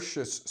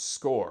atrocious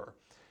score.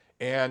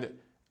 And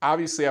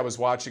obviously I was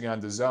watching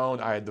on DAZN.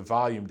 I had the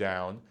volume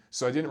down,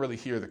 so I didn't really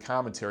hear the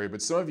commentary.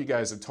 But some of you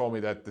guys have told me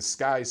that the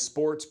Sky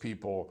Sports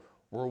people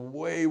were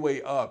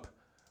way up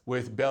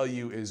with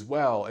Bellew as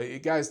well.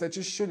 Guys, that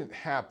just shouldn't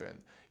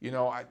happen.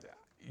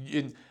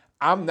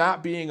 I'm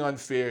not being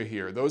unfair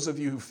here. Those of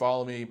you who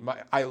follow me,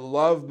 I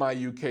love my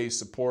UK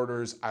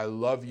supporters. I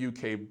love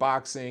UK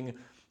boxing.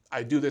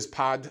 I do this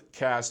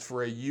podcast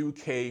for a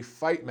UK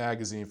fight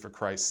magazine, for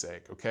Christ's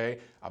sake, okay?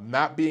 I'm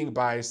not being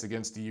biased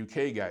against the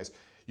UK guys.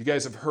 You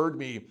guys have heard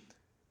me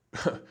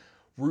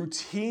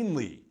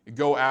routinely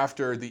go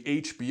after the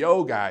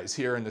HBO guys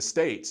here in the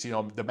States.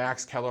 The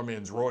Max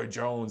Kellermans, Roy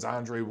Jones,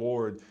 Andre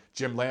Ward,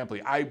 Jim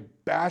Lampley. I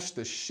bash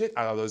the shit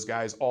out of those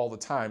guys all the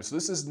time. So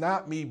this is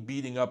not me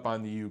beating up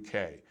on the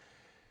UK.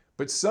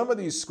 But some of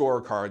these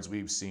scorecards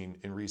we've seen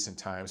in recent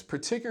times,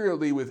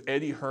 particularly with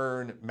Eddie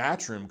Hearn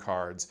Matchroom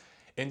cards,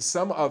 and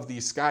some of the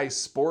Sky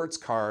Sports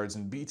cards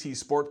and BT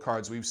Sport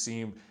cards we've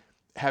seen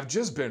have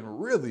just been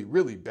really,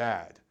 really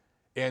bad.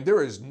 And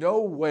there is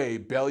no way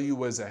Bellew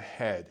was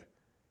ahead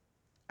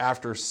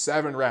after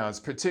 7 rounds,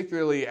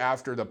 particularly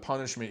after the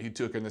punishment he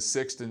took in the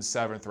 6th and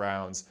 7th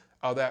rounds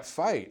of that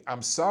fight.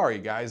 I'm sorry,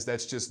 guys,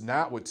 that's just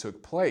not what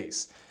took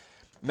place.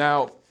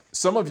 Now,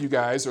 some of you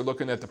guys are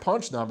looking at the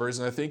punch numbers,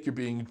 and I think you're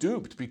being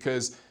duped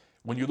because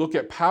when you look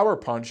at power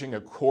punching,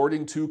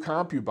 according to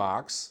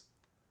CompuBox,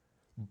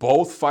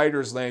 both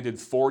fighters landed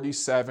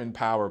 47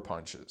 power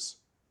punches.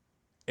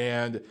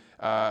 And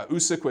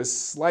Usyk was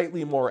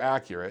slightly more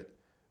accurate,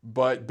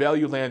 but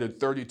Bellew landed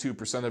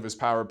 32% of his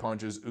power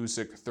punches,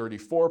 Usyk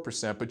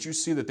 34%. But you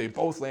see that they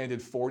both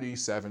landed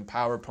 47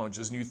 power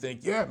punches, and you think,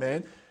 yeah,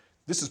 man,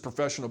 this is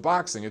professional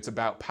boxing. It's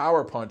about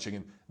power punching,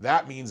 and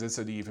that means it's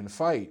an even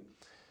fight.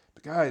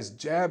 But guys,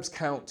 jabs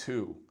count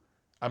too.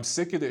 I'm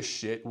sick of this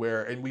shit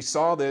and we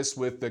saw this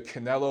with the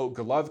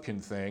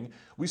Canelo-Golovkin thing.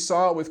 We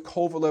saw it with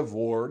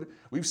Kovalev-Ward.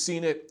 We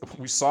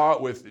saw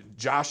it with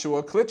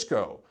Joshua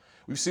Klitschko.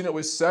 We've seen it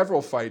with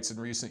several fights in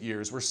recent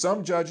years where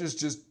some judges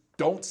just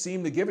don't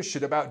seem to give a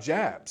shit about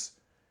jabs.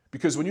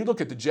 Because when you look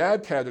at the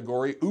jab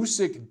category,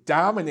 Usyk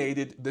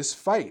dominated this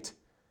fight.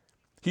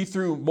 He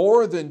threw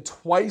more than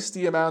twice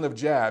the amount of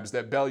jabs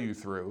that Bellew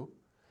threw.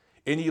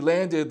 And he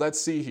landed, let's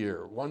see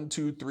here, 1,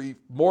 2, 3,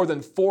 more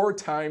than 4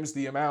 times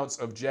the amounts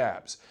of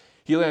jabs.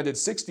 He landed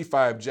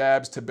 65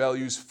 jabs to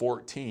Bellew's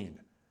 14.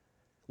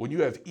 When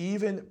you have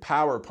even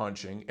power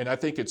punching, and I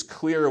think it's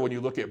clear when you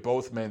look at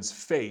both men's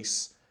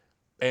face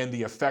and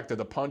the effect of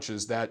the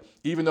punches that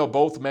even though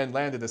both men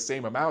landed the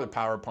same amount of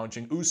power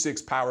punching,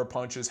 Usyk's power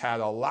punches had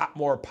a lot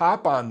more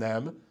pop on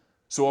them,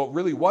 so it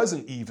really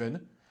wasn't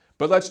even.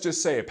 But let's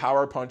just say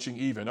power punching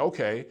even,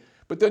 okay.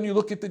 But then you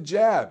look at the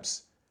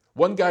jabs.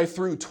 One guy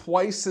threw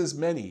twice as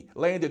many,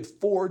 landed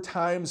 4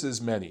 times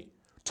as many,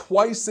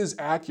 twice as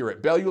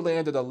accurate. Bellew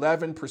landed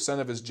 11%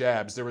 of his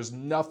jabs. There was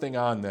nothing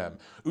on them.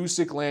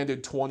 Usyk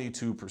landed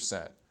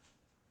 22%.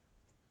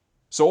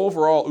 So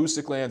overall,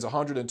 Usyk lands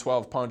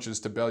 112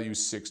 punches to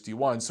Bellew's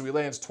 61. So he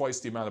lands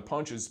twice the amount of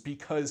punches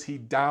because he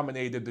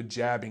dominated the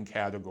jabbing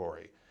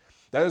category.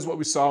 That is what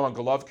we saw when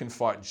Golovkin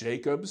fought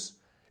Jacobs.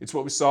 It's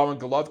what we saw when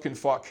Golovkin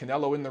fought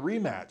Canelo in the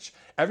rematch.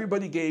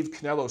 Everybody gave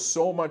Canelo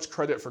so much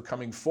credit for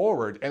coming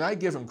forward, and I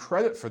give him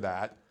credit for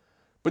that,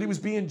 but he was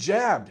being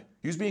jabbed.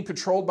 He was being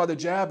controlled by the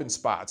jab in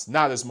spots,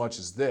 not as much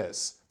as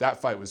this.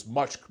 That fight was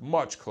much,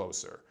 much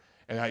closer.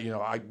 And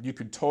you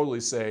could totally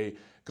say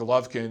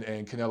Golovkin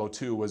and Canelo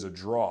 2 was a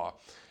draw.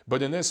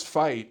 But in this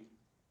fight,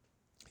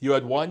 you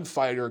had one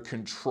fighter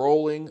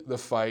controlling the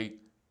fight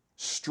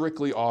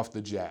strictly off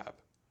the jab.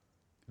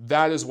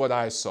 That is what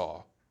I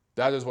saw.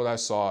 That is what I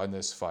saw in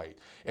this fight.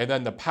 And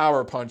then the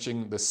power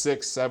punching, the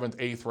 6th, 7th,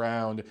 8th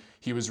round,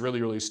 he was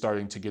really, really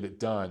starting to get it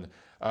done.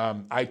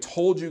 I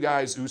told you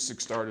guys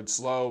Usyk started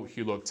slow.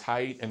 He looked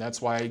tight, and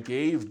that's why I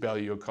gave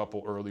Bellew a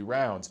couple early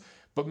rounds.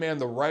 But man,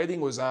 the writing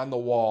was on the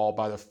wall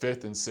by the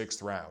 5th and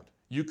 6th round.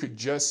 You could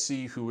just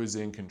see who was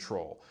in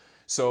control.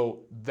 So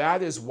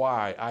that is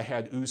why I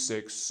had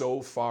Usyk so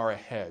far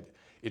ahead.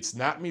 It's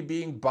not me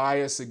being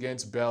biased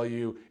against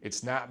Bellew.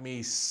 It's not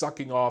me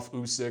sucking off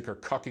Usyk or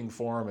cucking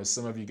for him, as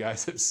some of you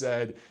guys have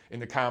said in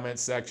the comment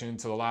section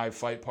to the live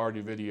fight party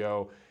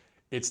video.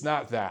 It's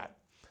not that.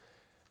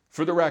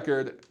 For the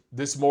record,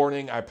 this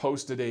morning I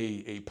posted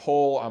a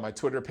poll on my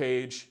Twitter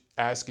page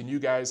asking you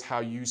guys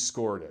how you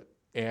scored it.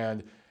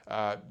 And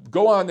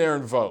go on there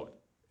and vote.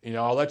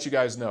 I'll let you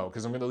guys know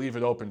because I'm going to leave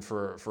it open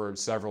for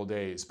several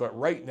days. But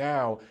right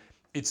now,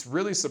 it's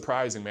really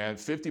surprising, man.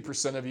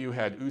 50% of you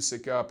had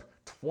Usyk up.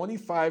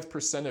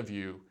 25% of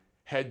you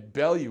had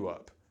Bellew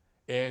up,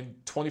 and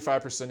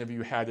 25% of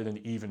you had it an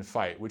even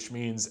fight, which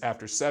means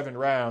after 7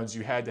 rounds,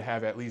 you had to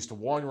have at least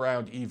 1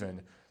 round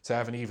even to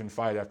have an even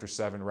fight after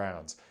 7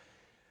 rounds.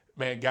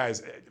 Man,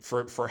 guys,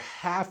 for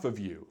half of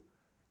you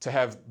to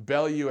have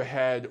Bellew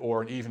ahead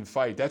or an even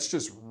fight, that's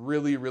just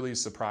really, really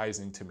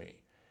surprising to me.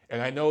 And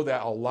I know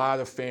that a lot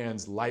of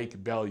fans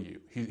like Bellew.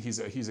 He's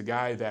a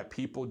guy that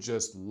people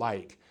just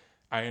like.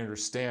 I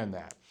understand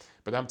that.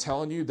 But I'm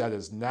telling you, that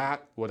is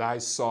not what I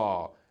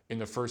saw in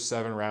the first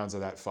 7 rounds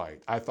of that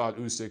fight. I thought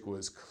Usyk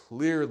was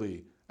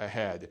clearly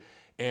ahead.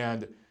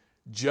 And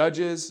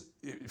judges,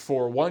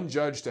 for one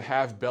judge to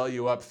have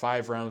Bellew up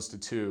 5 rounds to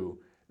 2,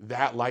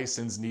 that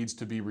license needs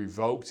to be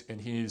revoked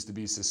and he needs to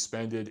be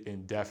suspended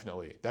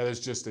indefinitely. That is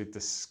just a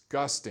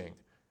disgusting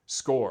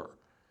score.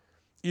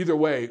 Either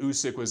way,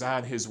 Usyk was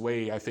on his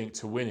way, I think,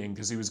 to winning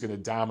because he was going to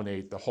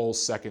dominate the whole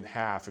second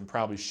half and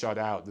probably shut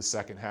out the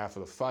second half of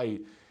the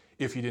fight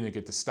if he didn't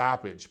get the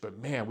stoppage. But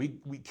man,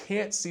 we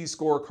can't see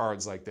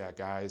scorecards like that,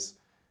 guys.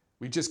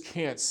 We just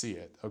can't see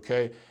it,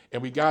 okay?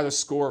 And we got to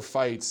score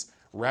fights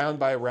round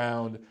by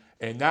round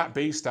and not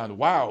based on,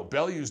 wow,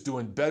 Bellew's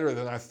doing better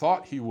than I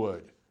thought he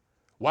would.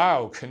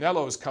 Wow,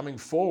 Canelo's coming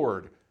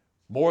forward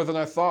more than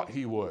I thought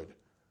he would.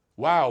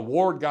 Wow,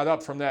 Ward got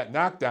up from that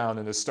knockdown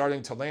and is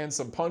starting to land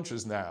some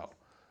punches now.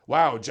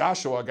 Wow,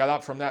 Joshua got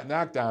up from that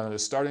knockdown and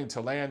is starting to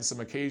land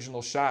some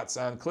occasional shots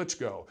on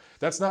Klitschko.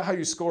 That's not how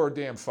you score a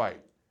damn fight.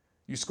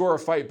 You score a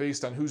fight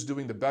based on who's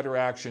doing the better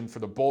action for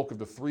the bulk of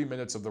the 3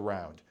 minutes of the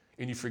round.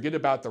 And you forget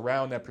about the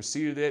round that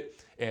preceded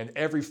it and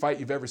every fight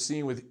you've ever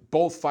seen with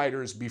both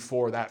fighters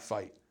before that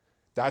fight.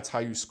 That's how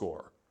you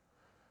score.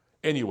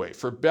 Anyway,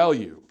 for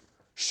Bellew,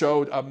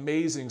 showed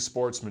amazing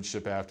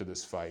sportsmanship after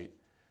this fight,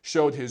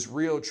 showed his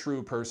real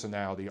true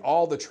personality.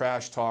 All the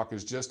trash talk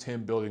is just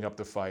him building up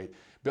the fight.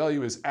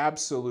 Bellew is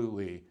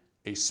absolutely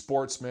a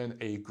sportsman,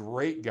 a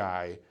great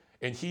guy,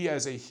 and he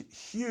has a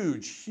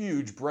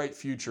huge, bright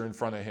future in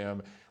front of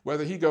him,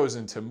 whether he goes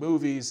into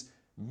movies,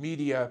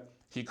 media,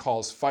 he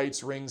calls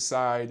fights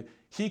ringside.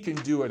 He can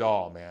do it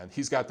all, man.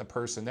 He's got the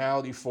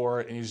personality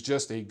for it, and he's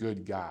just a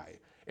good guy.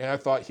 And I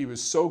thought he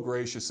was so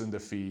gracious in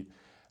defeat.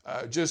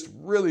 Just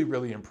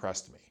really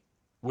impressed me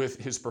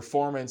with his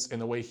performance and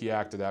the way he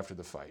acted after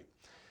the fight.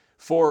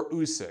 For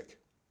Usyk,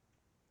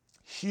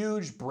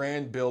 huge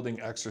brand building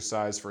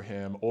exercise for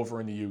him over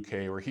in the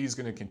UK, where he's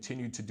going to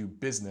continue to do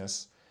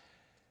business.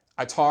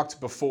 I talked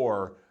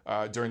before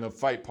during the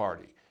fight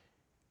party.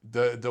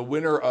 The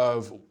winner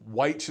of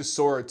White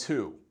Chisora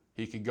 2,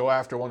 he could go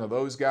after one of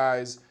those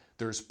guys.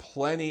 There's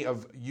plenty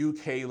of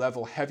UK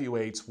level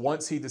heavyweights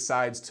once he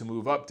decides to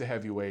move up to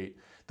heavyweight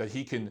that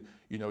he can,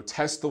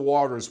 test the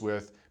waters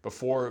with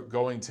before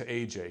going to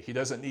AJ. He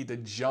doesn't need to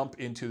jump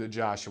into the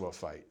Joshua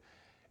fight.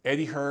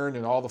 Eddie Hearn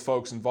and all the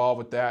folks involved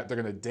with that, they're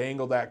going to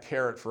dangle that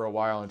carrot for a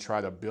while and try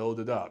to build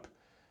it up.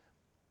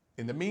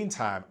 In the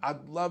meantime,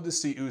 I'd love to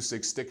see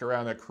Usyk stick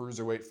around at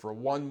cruiserweight for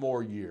one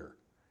more year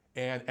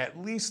and at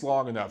least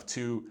long enough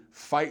to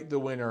fight the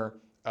winner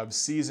of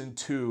Season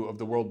 2 of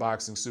the World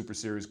Boxing Super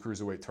Series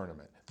Cruiserweight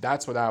Tournament.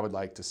 That's what I would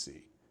like to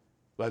see.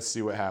 Let's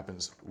see what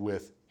happens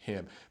with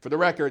him. For the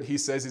record, he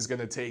says he's going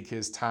to take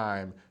his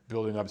time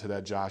building up to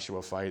that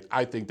Joshua fight.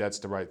 I think that's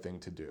the right thing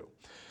to do.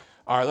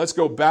 All right, let's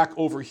go back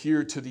over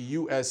here to the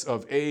US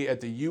of A at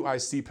the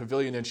UIC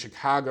Pavilion in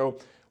Chicago.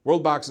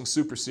 World Boxing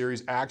Super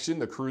Series action,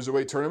 the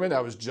Cruiserweight Tournament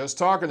I was just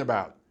talking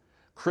about.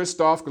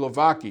 Krzysztof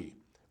Glowacki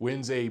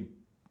wins a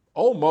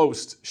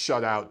almost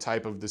shutout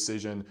type of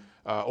decision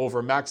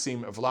over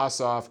Maxim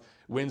Vlasov,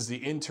 wins the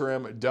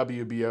interim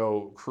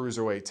WBO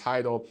Cruiserweight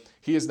title.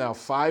 He is now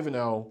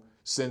 5-0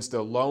 since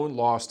the lone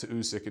loss to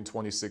Usyk in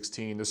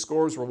 2016. The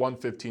scores were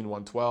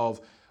 115-112,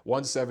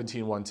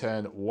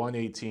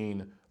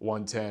 117-110,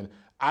 118-110.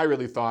 I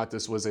really thought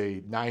this was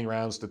a 9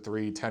 rounds to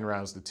 3, 10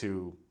 rounds to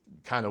 2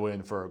 kind of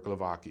win for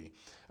Glowacki.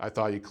 I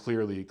thought he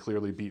clearly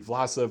beat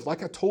Vlasov,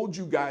 like I told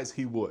you guys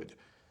he would.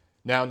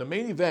 Now in the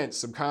main event,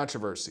 some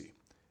controversy.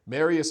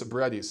 Marius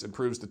Briedis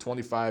improves to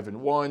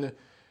 25-1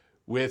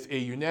 with a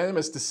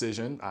unanimous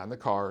decision on the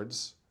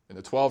cards in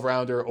the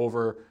 12-rounder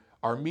over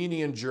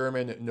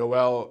Armenian-German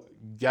Noel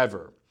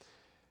Gever.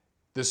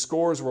 The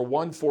scores were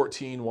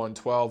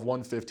 114-112,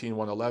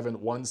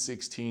 115-111,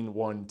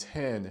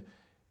 116-110.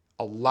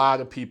 A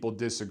lot of people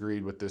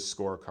disagreed with this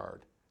scorecard.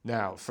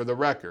 Now, for the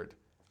record,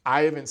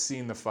 I haven't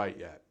seen the fight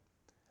yet.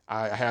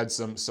 I had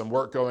some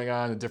work going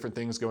on and different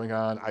things going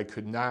on. I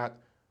could not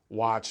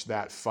watch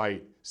that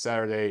fight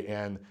Saturday,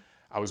 and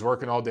I was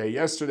working all day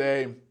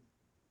yesterday.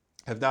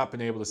 Have not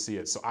been able to see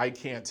it, so I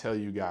can't tell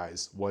you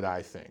guys what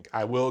I think.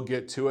 I will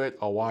get to it.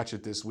 I'll watch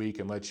it this week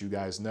and let you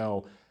guys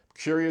know.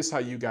 Curious how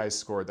you guys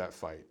scored that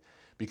fight,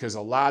 because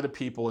a lot of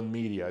people in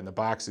media, in the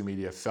boxing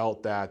media,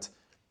 felt that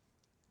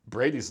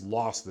Brady's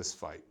lost this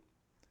fight.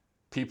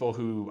 People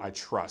who I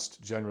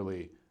trust,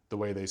 generally, the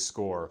way they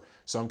score.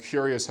 So I'm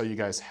curious how you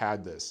guys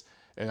had this.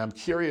 And I'm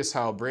curious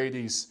how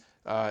Brady's,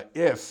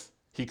 if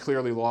he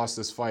clearly lost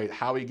this fight,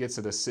 how he gets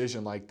a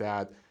decision like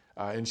that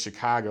in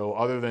Chicago,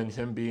 other than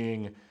him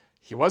being,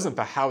 he wasn't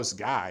the house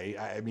guy.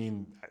 I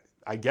mean,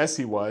 I guess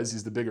he was.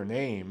 He's the bigger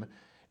name.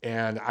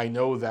 And I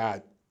know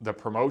that the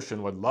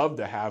promotion would love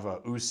to have a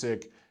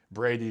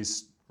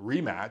Usyk-Brady's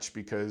rematch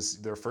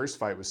because their first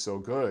fight was so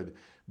good.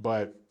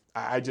 But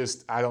I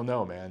don't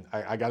know, man.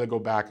 I got to go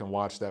back and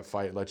watch that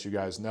fight, let you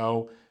guys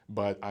know.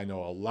 But I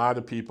know a lot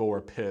of people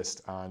were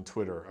pissed on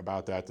Twitter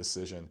about that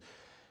decision.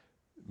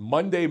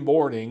 Monday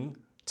morning,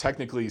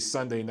 technically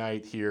Sunday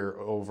night here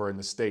over in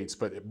the States,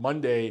 but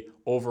Monday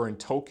over in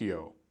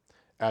Tokyo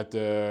at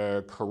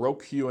the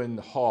Korakuen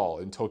Hall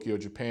in Tokyo,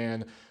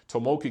 Japan,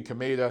 Tomoki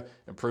Kameda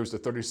improves to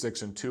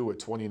 36-2 with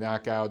 20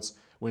 knockouts,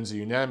 wins a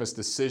unanimous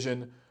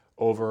decision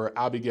over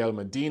Abigail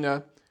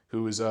Medina,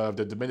 who is of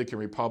the Dominican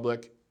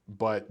Republic,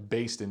 but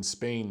based in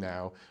Spain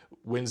now,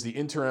 wins the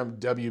interim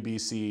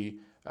WBC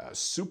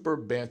Super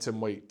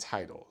Bantamweight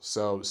title.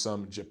 So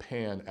some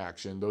Japan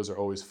action. Those are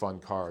always fun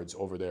cards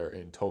over there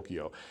in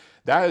Tokyo.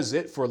 That is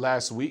it for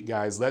last week,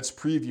 guys. Let's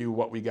preview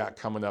what we got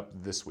coming up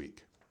this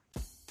week.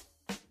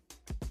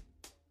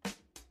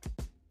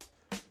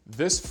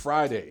 This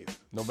Friday,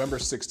 November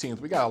 16th,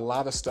 we got a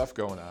lot of stuff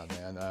going on,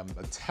 man. A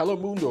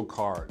Telemundo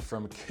card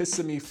from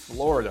Kissimmee,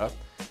 Florida.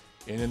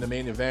 And in the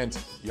main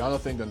event,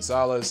 Jonathan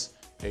Gonzalez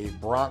a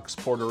Bronx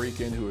Puerto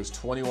Rican who is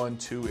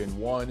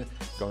 21-2-1,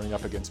 going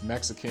up against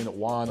Mexican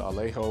Juan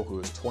Alejo, who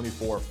is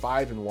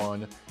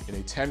 24-5-1 in a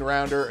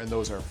 10-rounder, and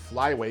those are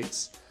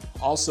flyweights.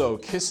 Also,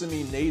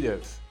 Kissimmee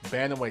native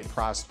bantamweight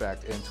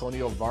prospect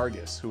Antonio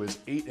Vargas, who is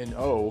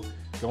 8-0,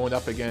 going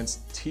up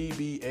against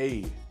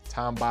TBA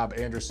Tom Bob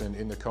Anderson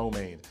in the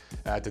co-main.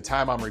 At the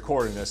time I'm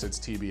recording this, it's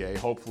TBA.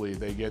 Hopefully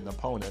they get an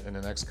opponent in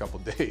the next couple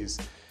days.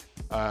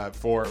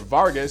 For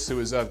Vargas, who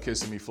is of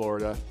Kissimmee,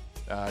 Florida,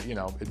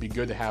 it'd be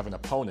good to have an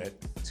opponent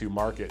to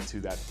market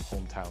to that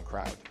hometown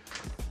crowd.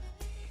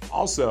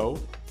 Also,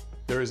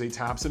 there is a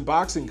Thompson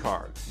boxing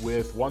card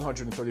with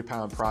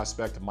 130-pound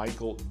prospect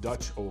Michael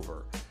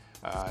Dutchover.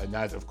 And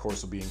that, of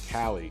course, will be in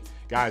Cali.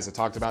 Guys, I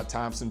talked about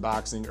Thompson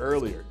boxing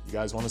earlier. You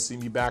guys want to see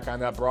me back on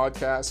that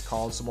broadcast,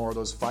 calling some more of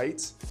those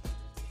fights?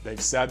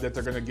 They've said that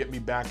they're going to get me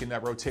back in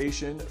that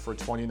rotation for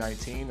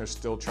 2019. They're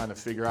still trying to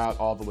figure out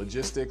all the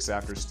logistics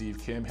after Steve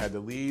Kim had to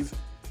leave.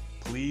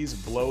 Please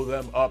blow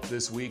them up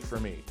this week for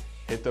me.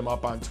 Hit them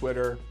up on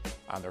Twitter,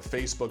 on their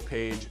Facebook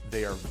page.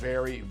 They are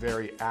very,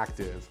 very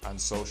active on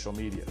social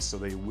media, so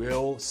they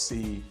will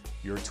see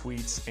your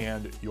tweets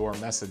and your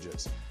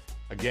messages.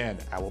 Again,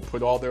 I will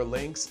put all their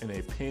links in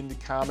a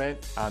pinned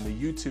comment on the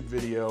YouTube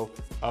video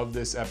of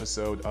this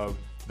episode of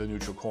The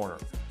Neutral Corner.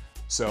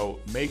 So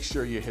make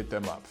sure you hit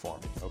them up for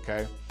me,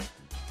 okay?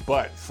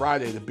 But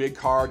Friday, the big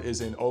card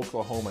is in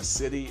Oklahoma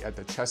City at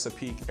the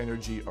Chesapeake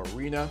Energy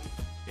Arena,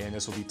 and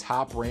this will be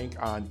Top Rank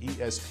on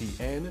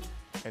ESPN.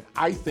 And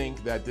I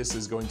think that this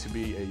is going to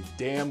be a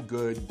damn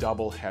good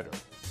doubleheader.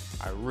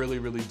 I really,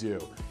 really do.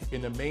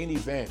 In the main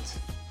event,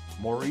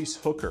 Maurice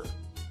Hooker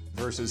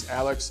versus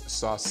Alex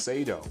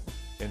Saucedo.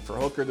 And for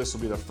Hooker, this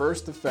will be the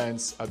first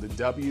defense of the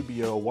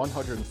WBO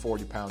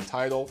 140-pound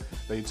title.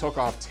 They took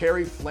off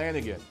Terry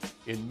Flanagan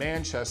in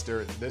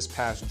Manchester this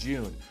past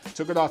June.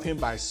 Took it off him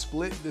by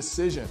split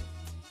decision.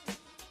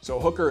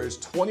 So Hooker is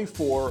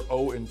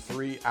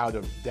 24-0-3 out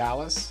of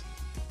Dallas.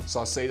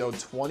 Saucedo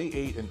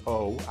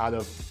 28-0 out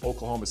of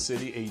Oklahoma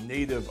City, a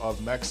native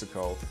of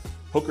Mexico.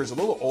 Hooker's a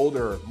little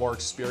older, more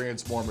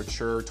experienced, more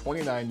mature,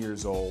 29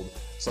 years old.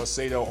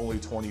 Saucedo only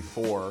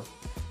 24.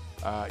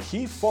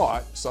 He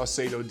fought,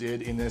 Saucedo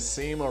did, in this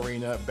same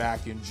arena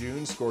back in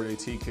June, scored a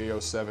TKO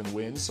 7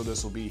 win, so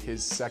this will be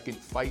his second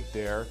fight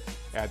there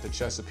at the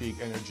Chesapeake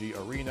Energy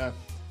Arena.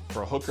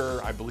 For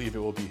Hooker, I believe it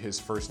will be his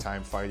first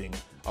time fighting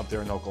up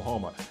there in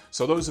Oklahoma.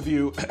 So those of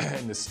you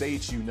in the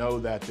States, you know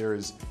that there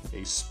is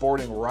a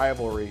sporting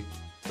rivalry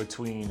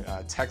between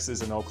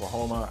Texas and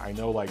Oklahoma. I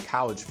know, like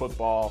college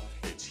football,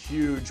 it's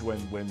huge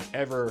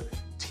whenever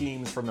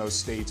teams from those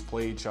states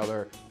play each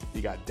other.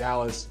 You got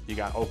Dallas, you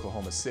got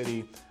Oklahoma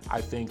City.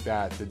 I think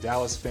that the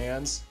Dallas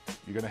fans,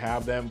 you're going to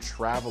have them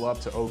travel up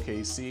to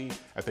OKC.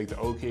 I think the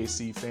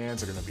OKC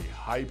fans are going to be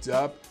hyped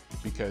up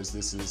because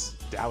this is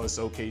Dallas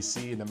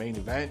OKC in the main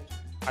event.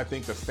 I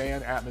think the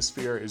fan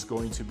atmosphere is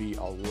going to be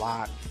a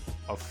lot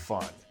of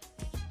fun.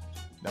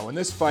 Now, when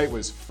this fight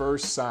was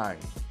first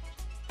signed,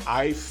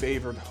 I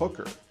favored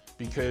Hooker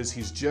because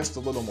he's just a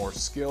little more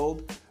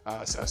skilled,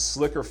 a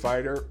slicker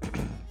fighter,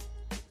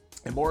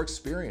 and more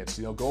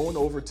experienced. Going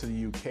over to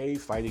the UK,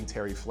 fighting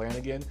Terry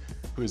Flanagan,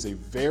 who is a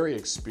very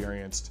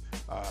experienced,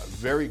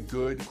 very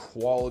good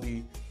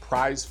quality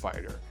prize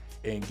fighter,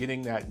 and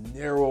getting that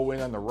narrow win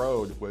on the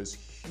road was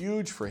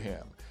huge for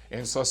him.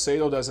 And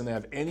Saucedo doesn't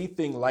have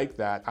anything like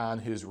that on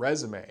his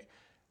resume.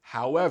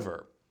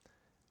 However,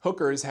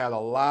 Hooker has had a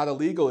lot of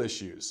legal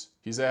issues.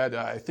 He's had,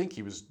 I think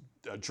he was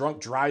a drunk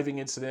driving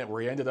incident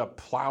where he ended up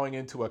plowing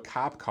into a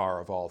cop car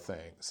of all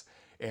things.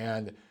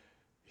 And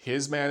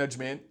his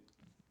management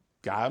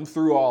got him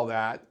through all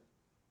that,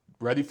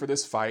 ready for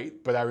this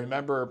fight. But I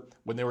remember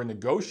when they were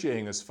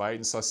negotiating this fight,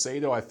 and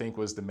Saucedo, I think,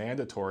 was the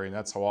mandatory, and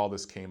that's how all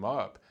this came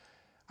up.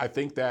 I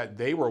think that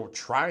they were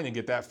trying to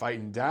get that fight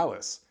in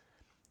Dallas,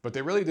 but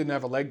they really didn't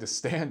have a leg to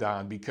stand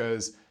on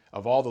because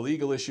of all the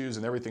legal issues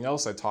and everything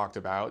else I talked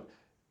about,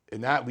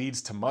 and that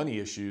leads to money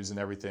issues and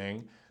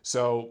everything.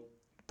 So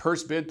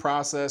purse bid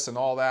process and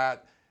all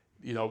that,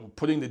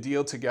 putting the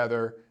deal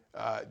together,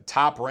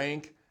 Top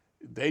Rank,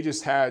 they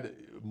just had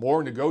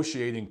more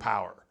negotiating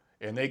power,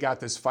 and they got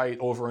this fight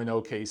over in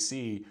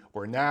OKC,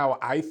 where now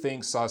I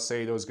think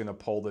Saucedo is going to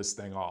pull this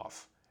thing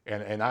off,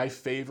 and I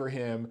favor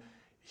him.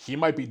 He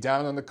might be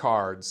down on the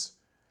cards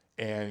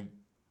and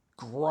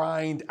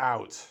grind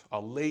out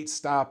a late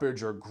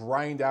stoppage or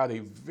grind out a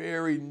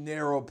very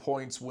narrow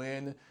points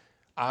win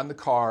on the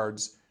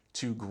cards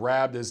to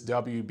grab this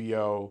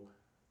WBO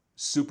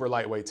super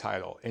lightweight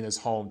title in his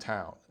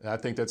hometown. And I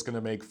think that's going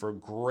to make for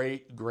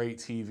great, great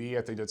TV.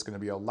 I think that's going to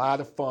be a lot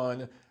of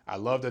fun. I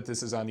love that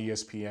this is on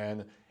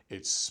ESPN.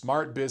 It's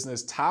smart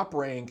business. Top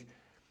Rank,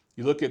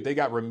 you look at, they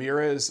got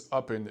Ramirez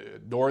up in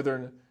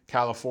Northern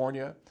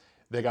California.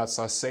 They got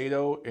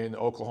Saucedo in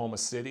Oklahoma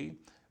City.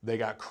 They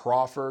got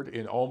Crawford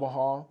in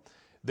Omaha.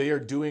 They are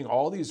doing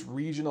all these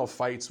regional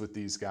fights with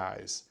these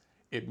guys.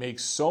 It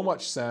makes so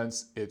much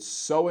sense. It's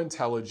so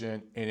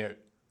intelligent, and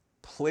it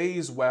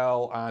plays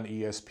well on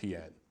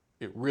ESPN.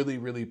 It really,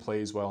 really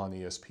plays well on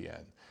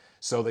ESPN.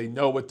 So they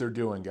know what they're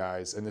doing,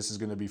 guys, and this is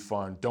going to be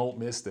fun. Don't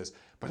miss this.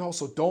 But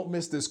also, don't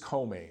miss this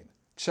co-main.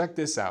 Check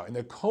this out. In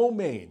the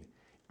co-main,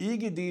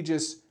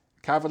 Egidijus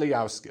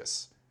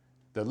Kavaliauskas,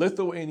 the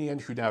Lithuanian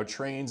who now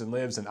trains and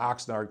lives in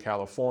Oxnard,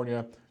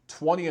 California,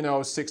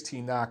 20-0,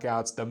 16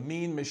 knockouts, the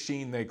mean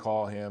machine they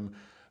call him,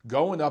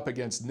 going up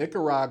against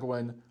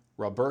Nicaraguan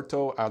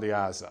Roberto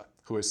Arriaza,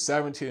 who is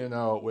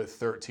 17-0 with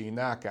 13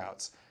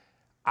 knockouts.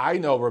 I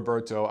know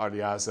Roberto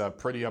Arriaza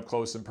pretty up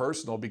close and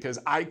personal because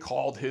I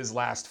called his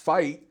last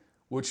fight,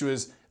 which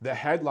was the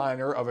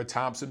headliner of a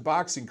Thompson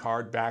boxing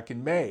card back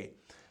in May.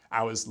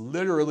 I was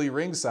literally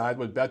ringside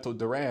with Beto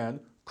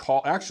Duran.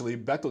 Actually,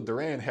 Beto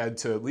Duran had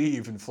to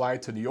leave and fly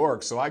to New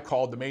York, so I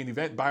called the main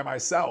event by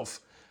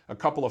myself. A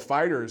couple of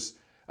fighters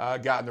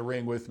got in the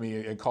ring with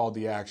me and called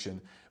the action.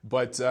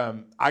 But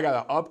I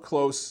got an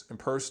up-close and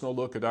personal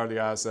look at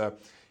Arriaza.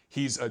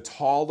 He's a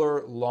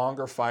taller,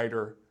 longer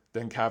fighter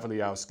than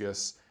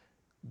Kavaliauskas.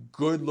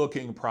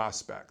 Good-looking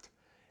prospect.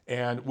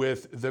 And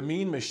with the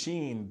Mean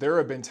Machine, there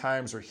have been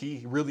times where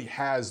he really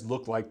has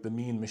looked like the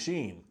Mean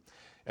Machine.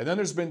 And then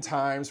there's been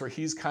times where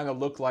he's kind of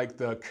looked like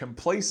the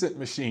Complacent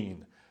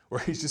Machine, where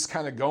he's just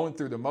kind of going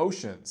through the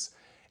motions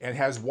and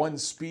has one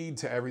speed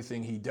to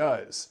everything he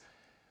does.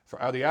 For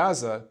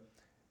Arriaza,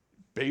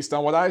 based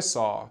on what I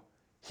saw,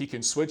 he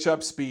can switch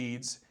up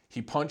speeds.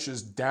 He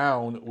punches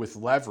down with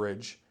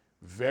leverage,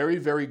 very,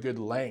 very good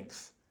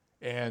length,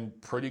 and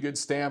pretty good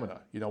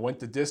stamina. Went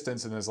the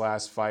distance in his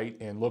last fight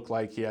and looked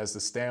like he has the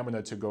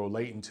stamina to go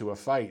late into a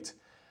fight.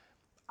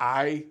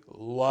 I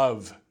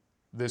love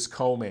this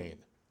co-main.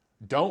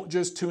 Don't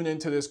just tune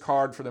into this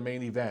card for the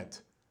main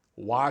event.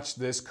 Watch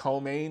this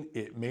co-main.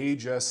 It may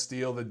just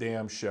steal the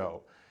damn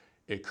show.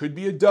 It could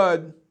be a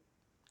dud.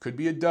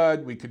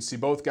 We could see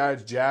both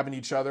guys jabbing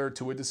each other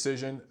to a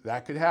decision.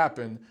 That could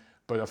happen.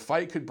 But a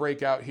fight could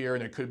break out here,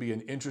 and it could be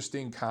an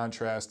interesting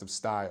contrast of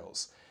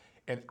styles.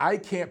 And I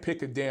can't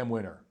pick a damn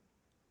winner.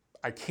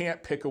 I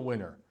can't pick a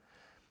winner.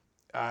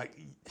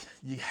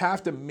 You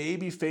have to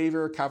maybe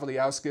favor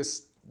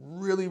Kavaliauskas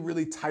really,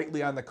 really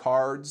tightly on the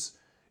cards.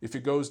 If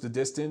it goes the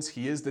distance,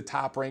 he is the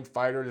top-ranked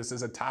fighter. This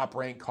is a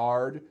top-ranked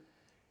card.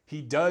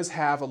 He does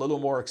have a little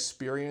more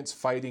experience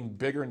fighting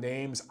bigger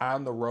names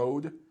on the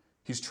road.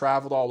 He's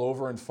traveled all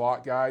over and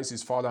fought guys.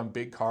 He's fought on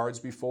big cards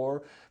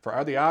before. For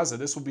Arriaza,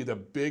 this will be the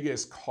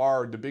biggest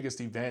card, the biggest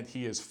event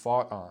he has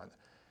fought on.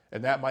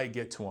 And that might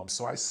get to him.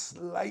 So I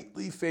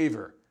slightly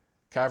favor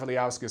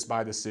Kavaliauskas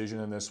by decision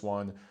in this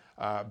one.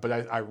 But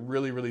I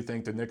really, really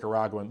think the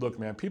Nicaraguan, look,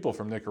 man, people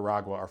from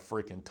Nicaragua are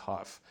freaking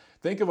tough.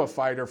 Think of a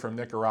fighter from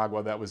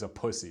Nicaragua that was a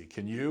pussy.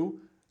 Can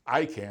you?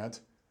 I can't.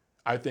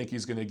 I think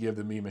he's going to give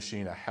the Mean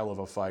Machine a hell of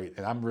a fight,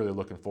 and I'm really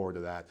looking forward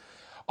to that.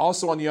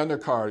 Also on the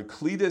undercard,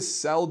 Cletus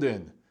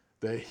Seldon,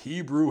 the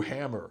Hebrew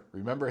Hammer.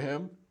 Remember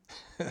him?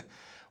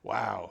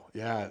 Wow.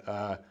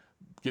 Yeah.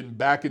 Getting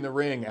back in the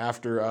ring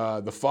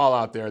after the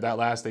fallout there, that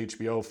last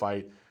HBO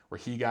fight where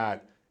he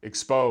got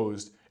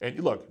exposed. And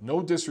look,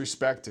 no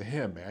disrespect to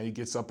him, man. He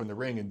gets up in the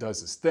ring and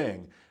does his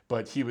thing,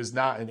 but he was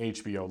not an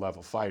HBO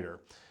level fighter.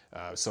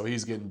 So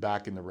he's getting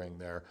back in the ring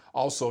there.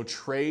 Also,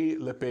 Trey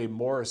Lippe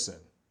Morrison,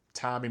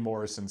 Tommy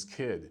Morrison's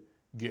kid,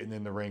 getting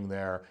in the ring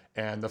there.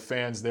 And the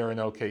fans there in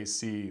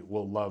OKC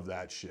will love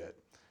that shit.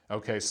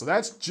 Okay, so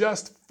that's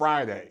just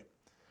Friday.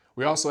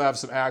 We also have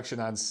some action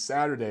on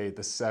Saturday,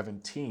 the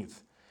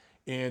 17th.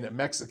 In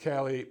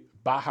Mexicali,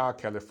 Baja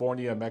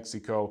California,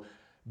 Mexico,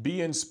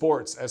 beIN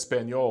Sports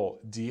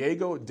Espanol,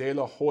 Diego de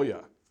la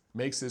Hoya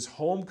makes his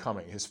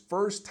homecoming, his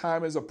first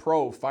time as a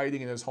pro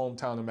fighting in his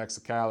hometown of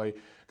Mexicali,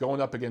 going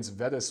up against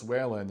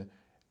Venezuelan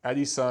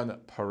Edison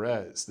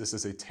Perez. This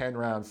is a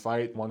 10-round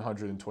fight,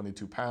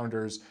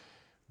 122-pounders.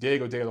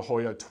 Diego de la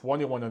Hoya,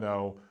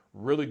 21-0,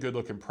 really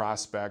good-looking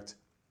prospect.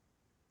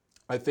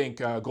 I think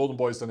Golden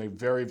Boy's done a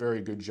very,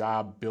 very good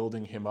job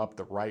building him up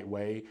the right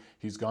way.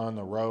 He's gone on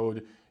the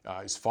road.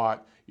 He's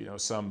fought,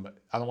 some,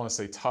 I don't want to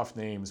say tough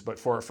names, but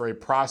for a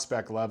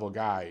prospect level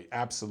guy,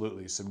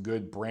 absolutely some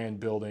good brand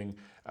building,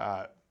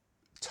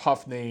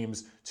 tough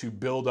names to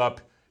build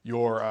up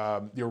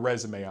your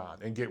resume on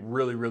and get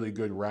really, really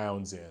good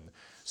rounds in.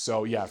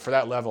 So yeah, for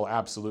that level,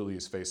 absolutely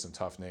he's faced some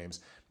tough names.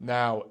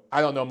 Now,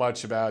 I don't know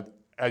much about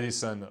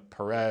Edison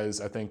Perez.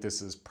 I think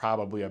this is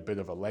probably a bit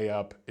of a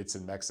layup. It's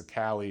in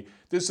Mexicali.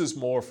 This is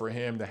more for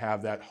him to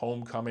have that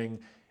homecoming.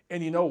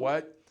 And you know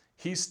what?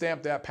 He's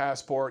stamped that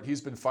passport.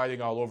 He's been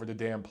fighting all over the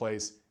damn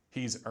place.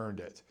 He's earned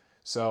it.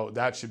 So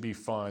that should be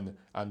fun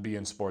on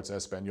beIN Sports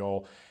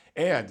Espanol.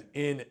 And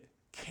in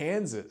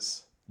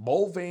Kansas,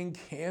 Mulvane,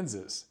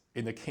 Kansas,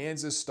 in the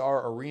Kansas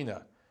Star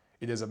Arena,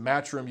 it is a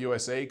Matchroom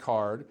USA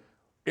card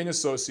in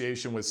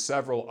association with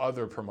several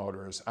other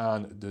promoters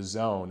on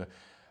DAZN.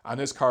 On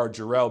this card,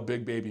 Jarrell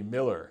Big Baby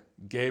Miller,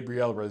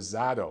 Gabriel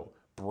Rosado,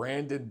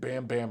 Brandon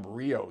Bam Bam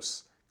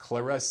Rios,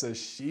 Claressa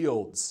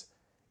Shields,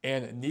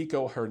 and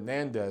Nico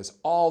Hernandez,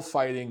 all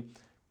fighting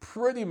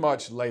pretty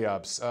much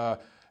layups.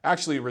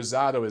 Actually,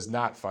 Rosado is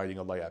not fighting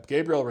a layup.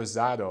 Gabriel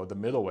Rosado, the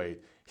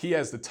middleweight, he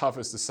has the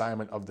toughest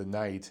assignment of the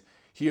night.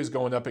 He is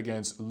going up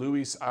against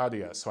Luis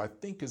Arias, who I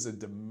think is a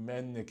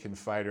Dominican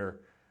fighter.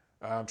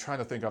 I'm trying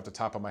to think off the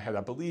top of my head.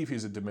 I believe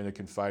he's a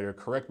Dominican fighter.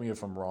 Correct me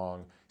if I'm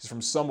wrong. He's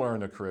from somewhere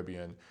in the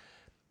Caribbean.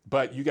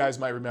 But you guys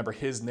might remember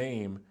his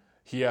name.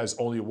 He has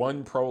only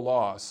one pro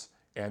loss,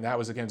 and that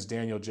was against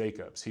Daniel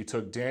Jacobs. He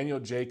took Daniel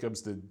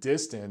Jacobs the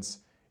distance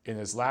in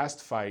his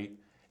last fight,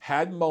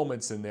 had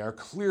moments in there,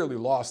 clearly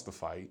lost the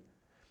fight,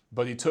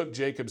 but he took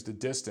Jacobs the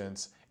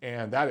distance,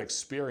 and that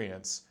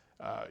experience,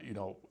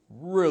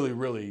 really,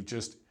 really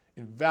just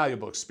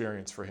invaluable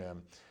experience for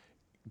him.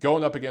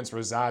 Going up against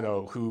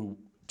Rosado, who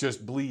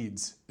just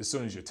bleeds as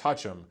soon as you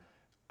touch him,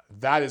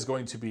 that is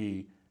going to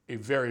be a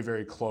very,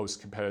 very close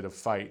competitive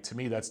fight. To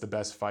me, that's the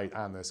best fight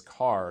on this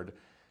card.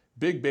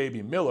 Big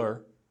Baby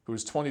Miller,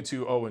 who's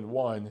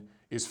 22-0-1,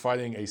 is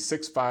fighting a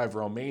 6'5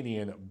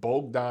 Romanian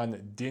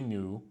Bogdan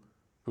Dinu,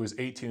 who is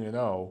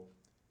 18-0.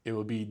 It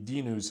will be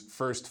Dinu's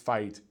first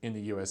fight in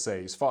the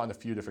USA. He's fought in a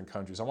few different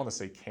countries. I want to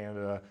say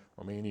Canada,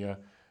 Romania.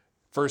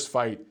 First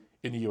fight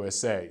in the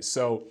USA.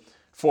 So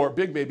for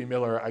Big Baby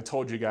Miller, I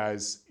told you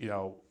guys,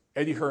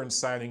 Eddie Hearn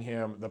signing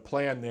him. The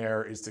plan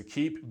there is to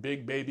keep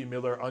Big Baby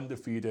Miller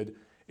undefeated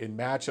in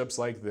matchups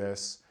like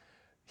this.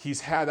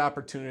 He's had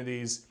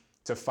opportunities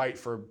to fight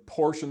for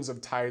portions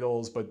of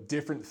titles, but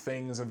different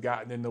things have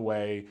gotten in the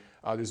way.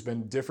 There's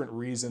been different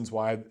reasons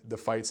why the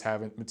fights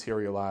haven't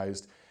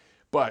materialized.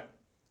 But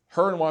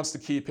Hearn wants to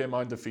keep him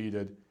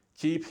undefeated.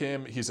 Keep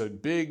him, he's a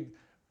big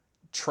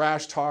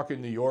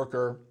trash-talking New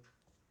Yorker,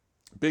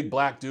 big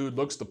black dude,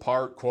 looks the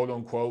part, quote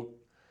unquote,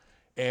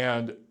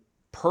 and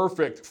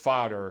perfect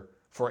fodder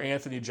for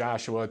Anthony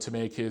Joshua to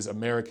make his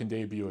American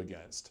debut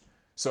against.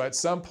 So at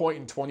some point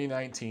in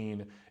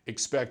 2019,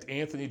 expect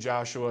Anthony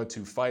Joshua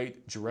to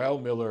fight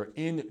Jarrell Miller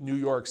in New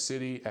York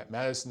City at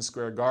Madison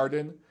Square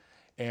Garden,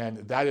 and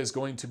that is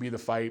going to be the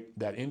fight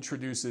that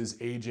introduces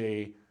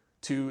AJ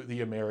to the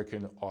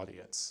American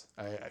audience.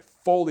 I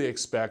fully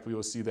expect we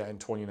will see that in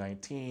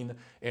 2019,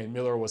 and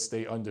Miller will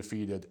stay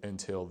undefeated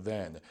until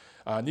then.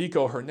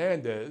 Nico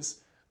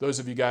Hernandez, those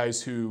of you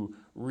guys who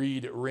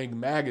read Ring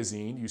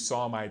Magazine, you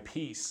saw my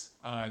piece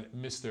on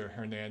Mr.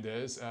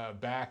 Hernandez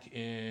back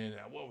in,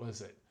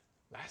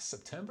 last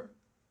September?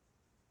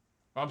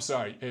 I'm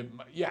sorry, it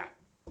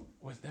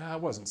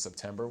wasn't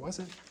September, was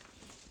it?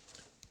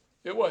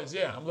 It was,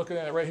 yeah. I'm looking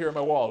at it right here on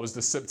my wall. It was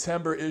the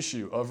September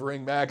issue of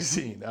Ring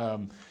Magazine.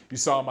 You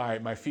saw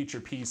my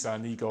feature piece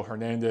on Nico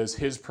Hernandez.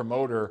 His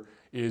promoter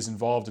is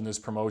involved in this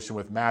promotion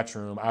with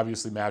Matchroom.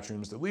 Obviously,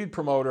 Matchroom's the lead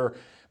promoter,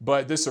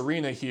 but this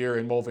arena here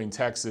in Mulvane,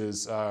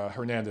 Texas,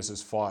 Hernandez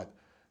has fought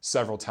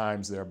several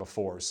times there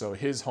before. So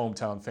his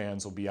hometown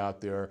fans will be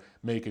out there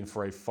making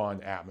for a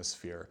fun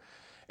atmosphere.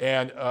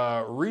 And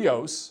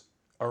Rios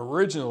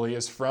originally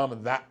is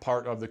from that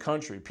part of the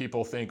country.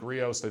 People think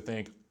Rios, they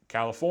think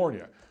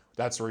California.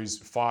 That's where he's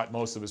fought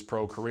most of his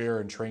pro career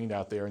and trained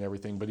out there and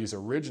everything, but he's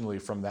originally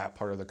from that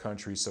part of the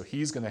country, so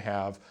he's going to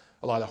have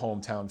a lot of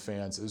hometown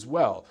fans as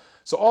well.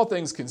 So all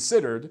things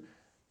considered,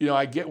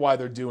 I get why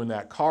they're doing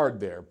that card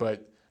there,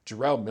 but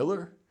Jarrell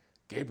Miller,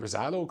 Gabe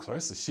Rosado,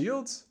 Clarissa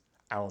Shields,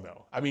 I don't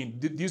know. I mean,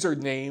 these are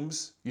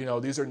names,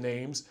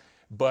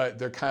 but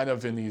they're kind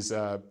of in these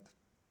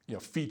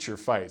feature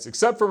fights,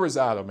 except for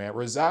Rosado, man.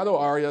 Rosado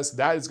Arias,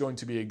 that is going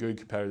to be a good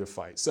competitive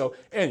fight. So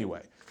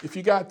anyway, if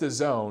you got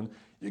DAZN,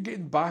 you're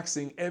getting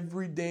boxing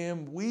every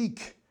damn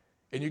week.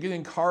 And you're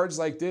getting cards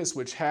like this,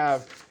 which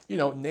have,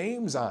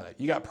 names on it.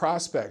 You got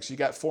prospects, you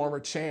got former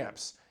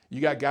champs,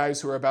 you got guys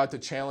who are about to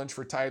challenge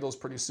for titles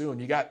pretty soon.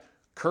 You got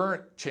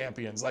current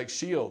champions like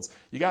Shields.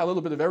 You got a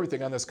little bit of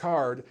everything on this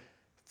card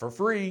for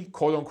free,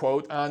 quote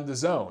unquote, on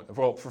DAZN,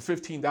 well, for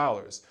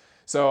 $15.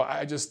 So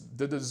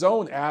the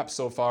DAZN app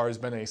so far has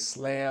been a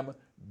slam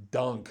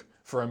dunk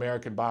for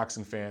American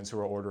boxing fans who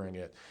are ordering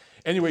it.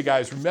 Anyway,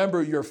 guys,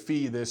 remember your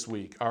fee this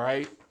week, all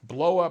right?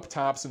 Blow up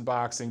Thompson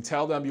Boxing.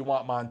 Tell them you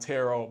want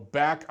Montero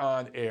back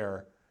on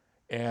air.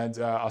 And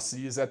I'll see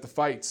you at the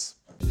fights.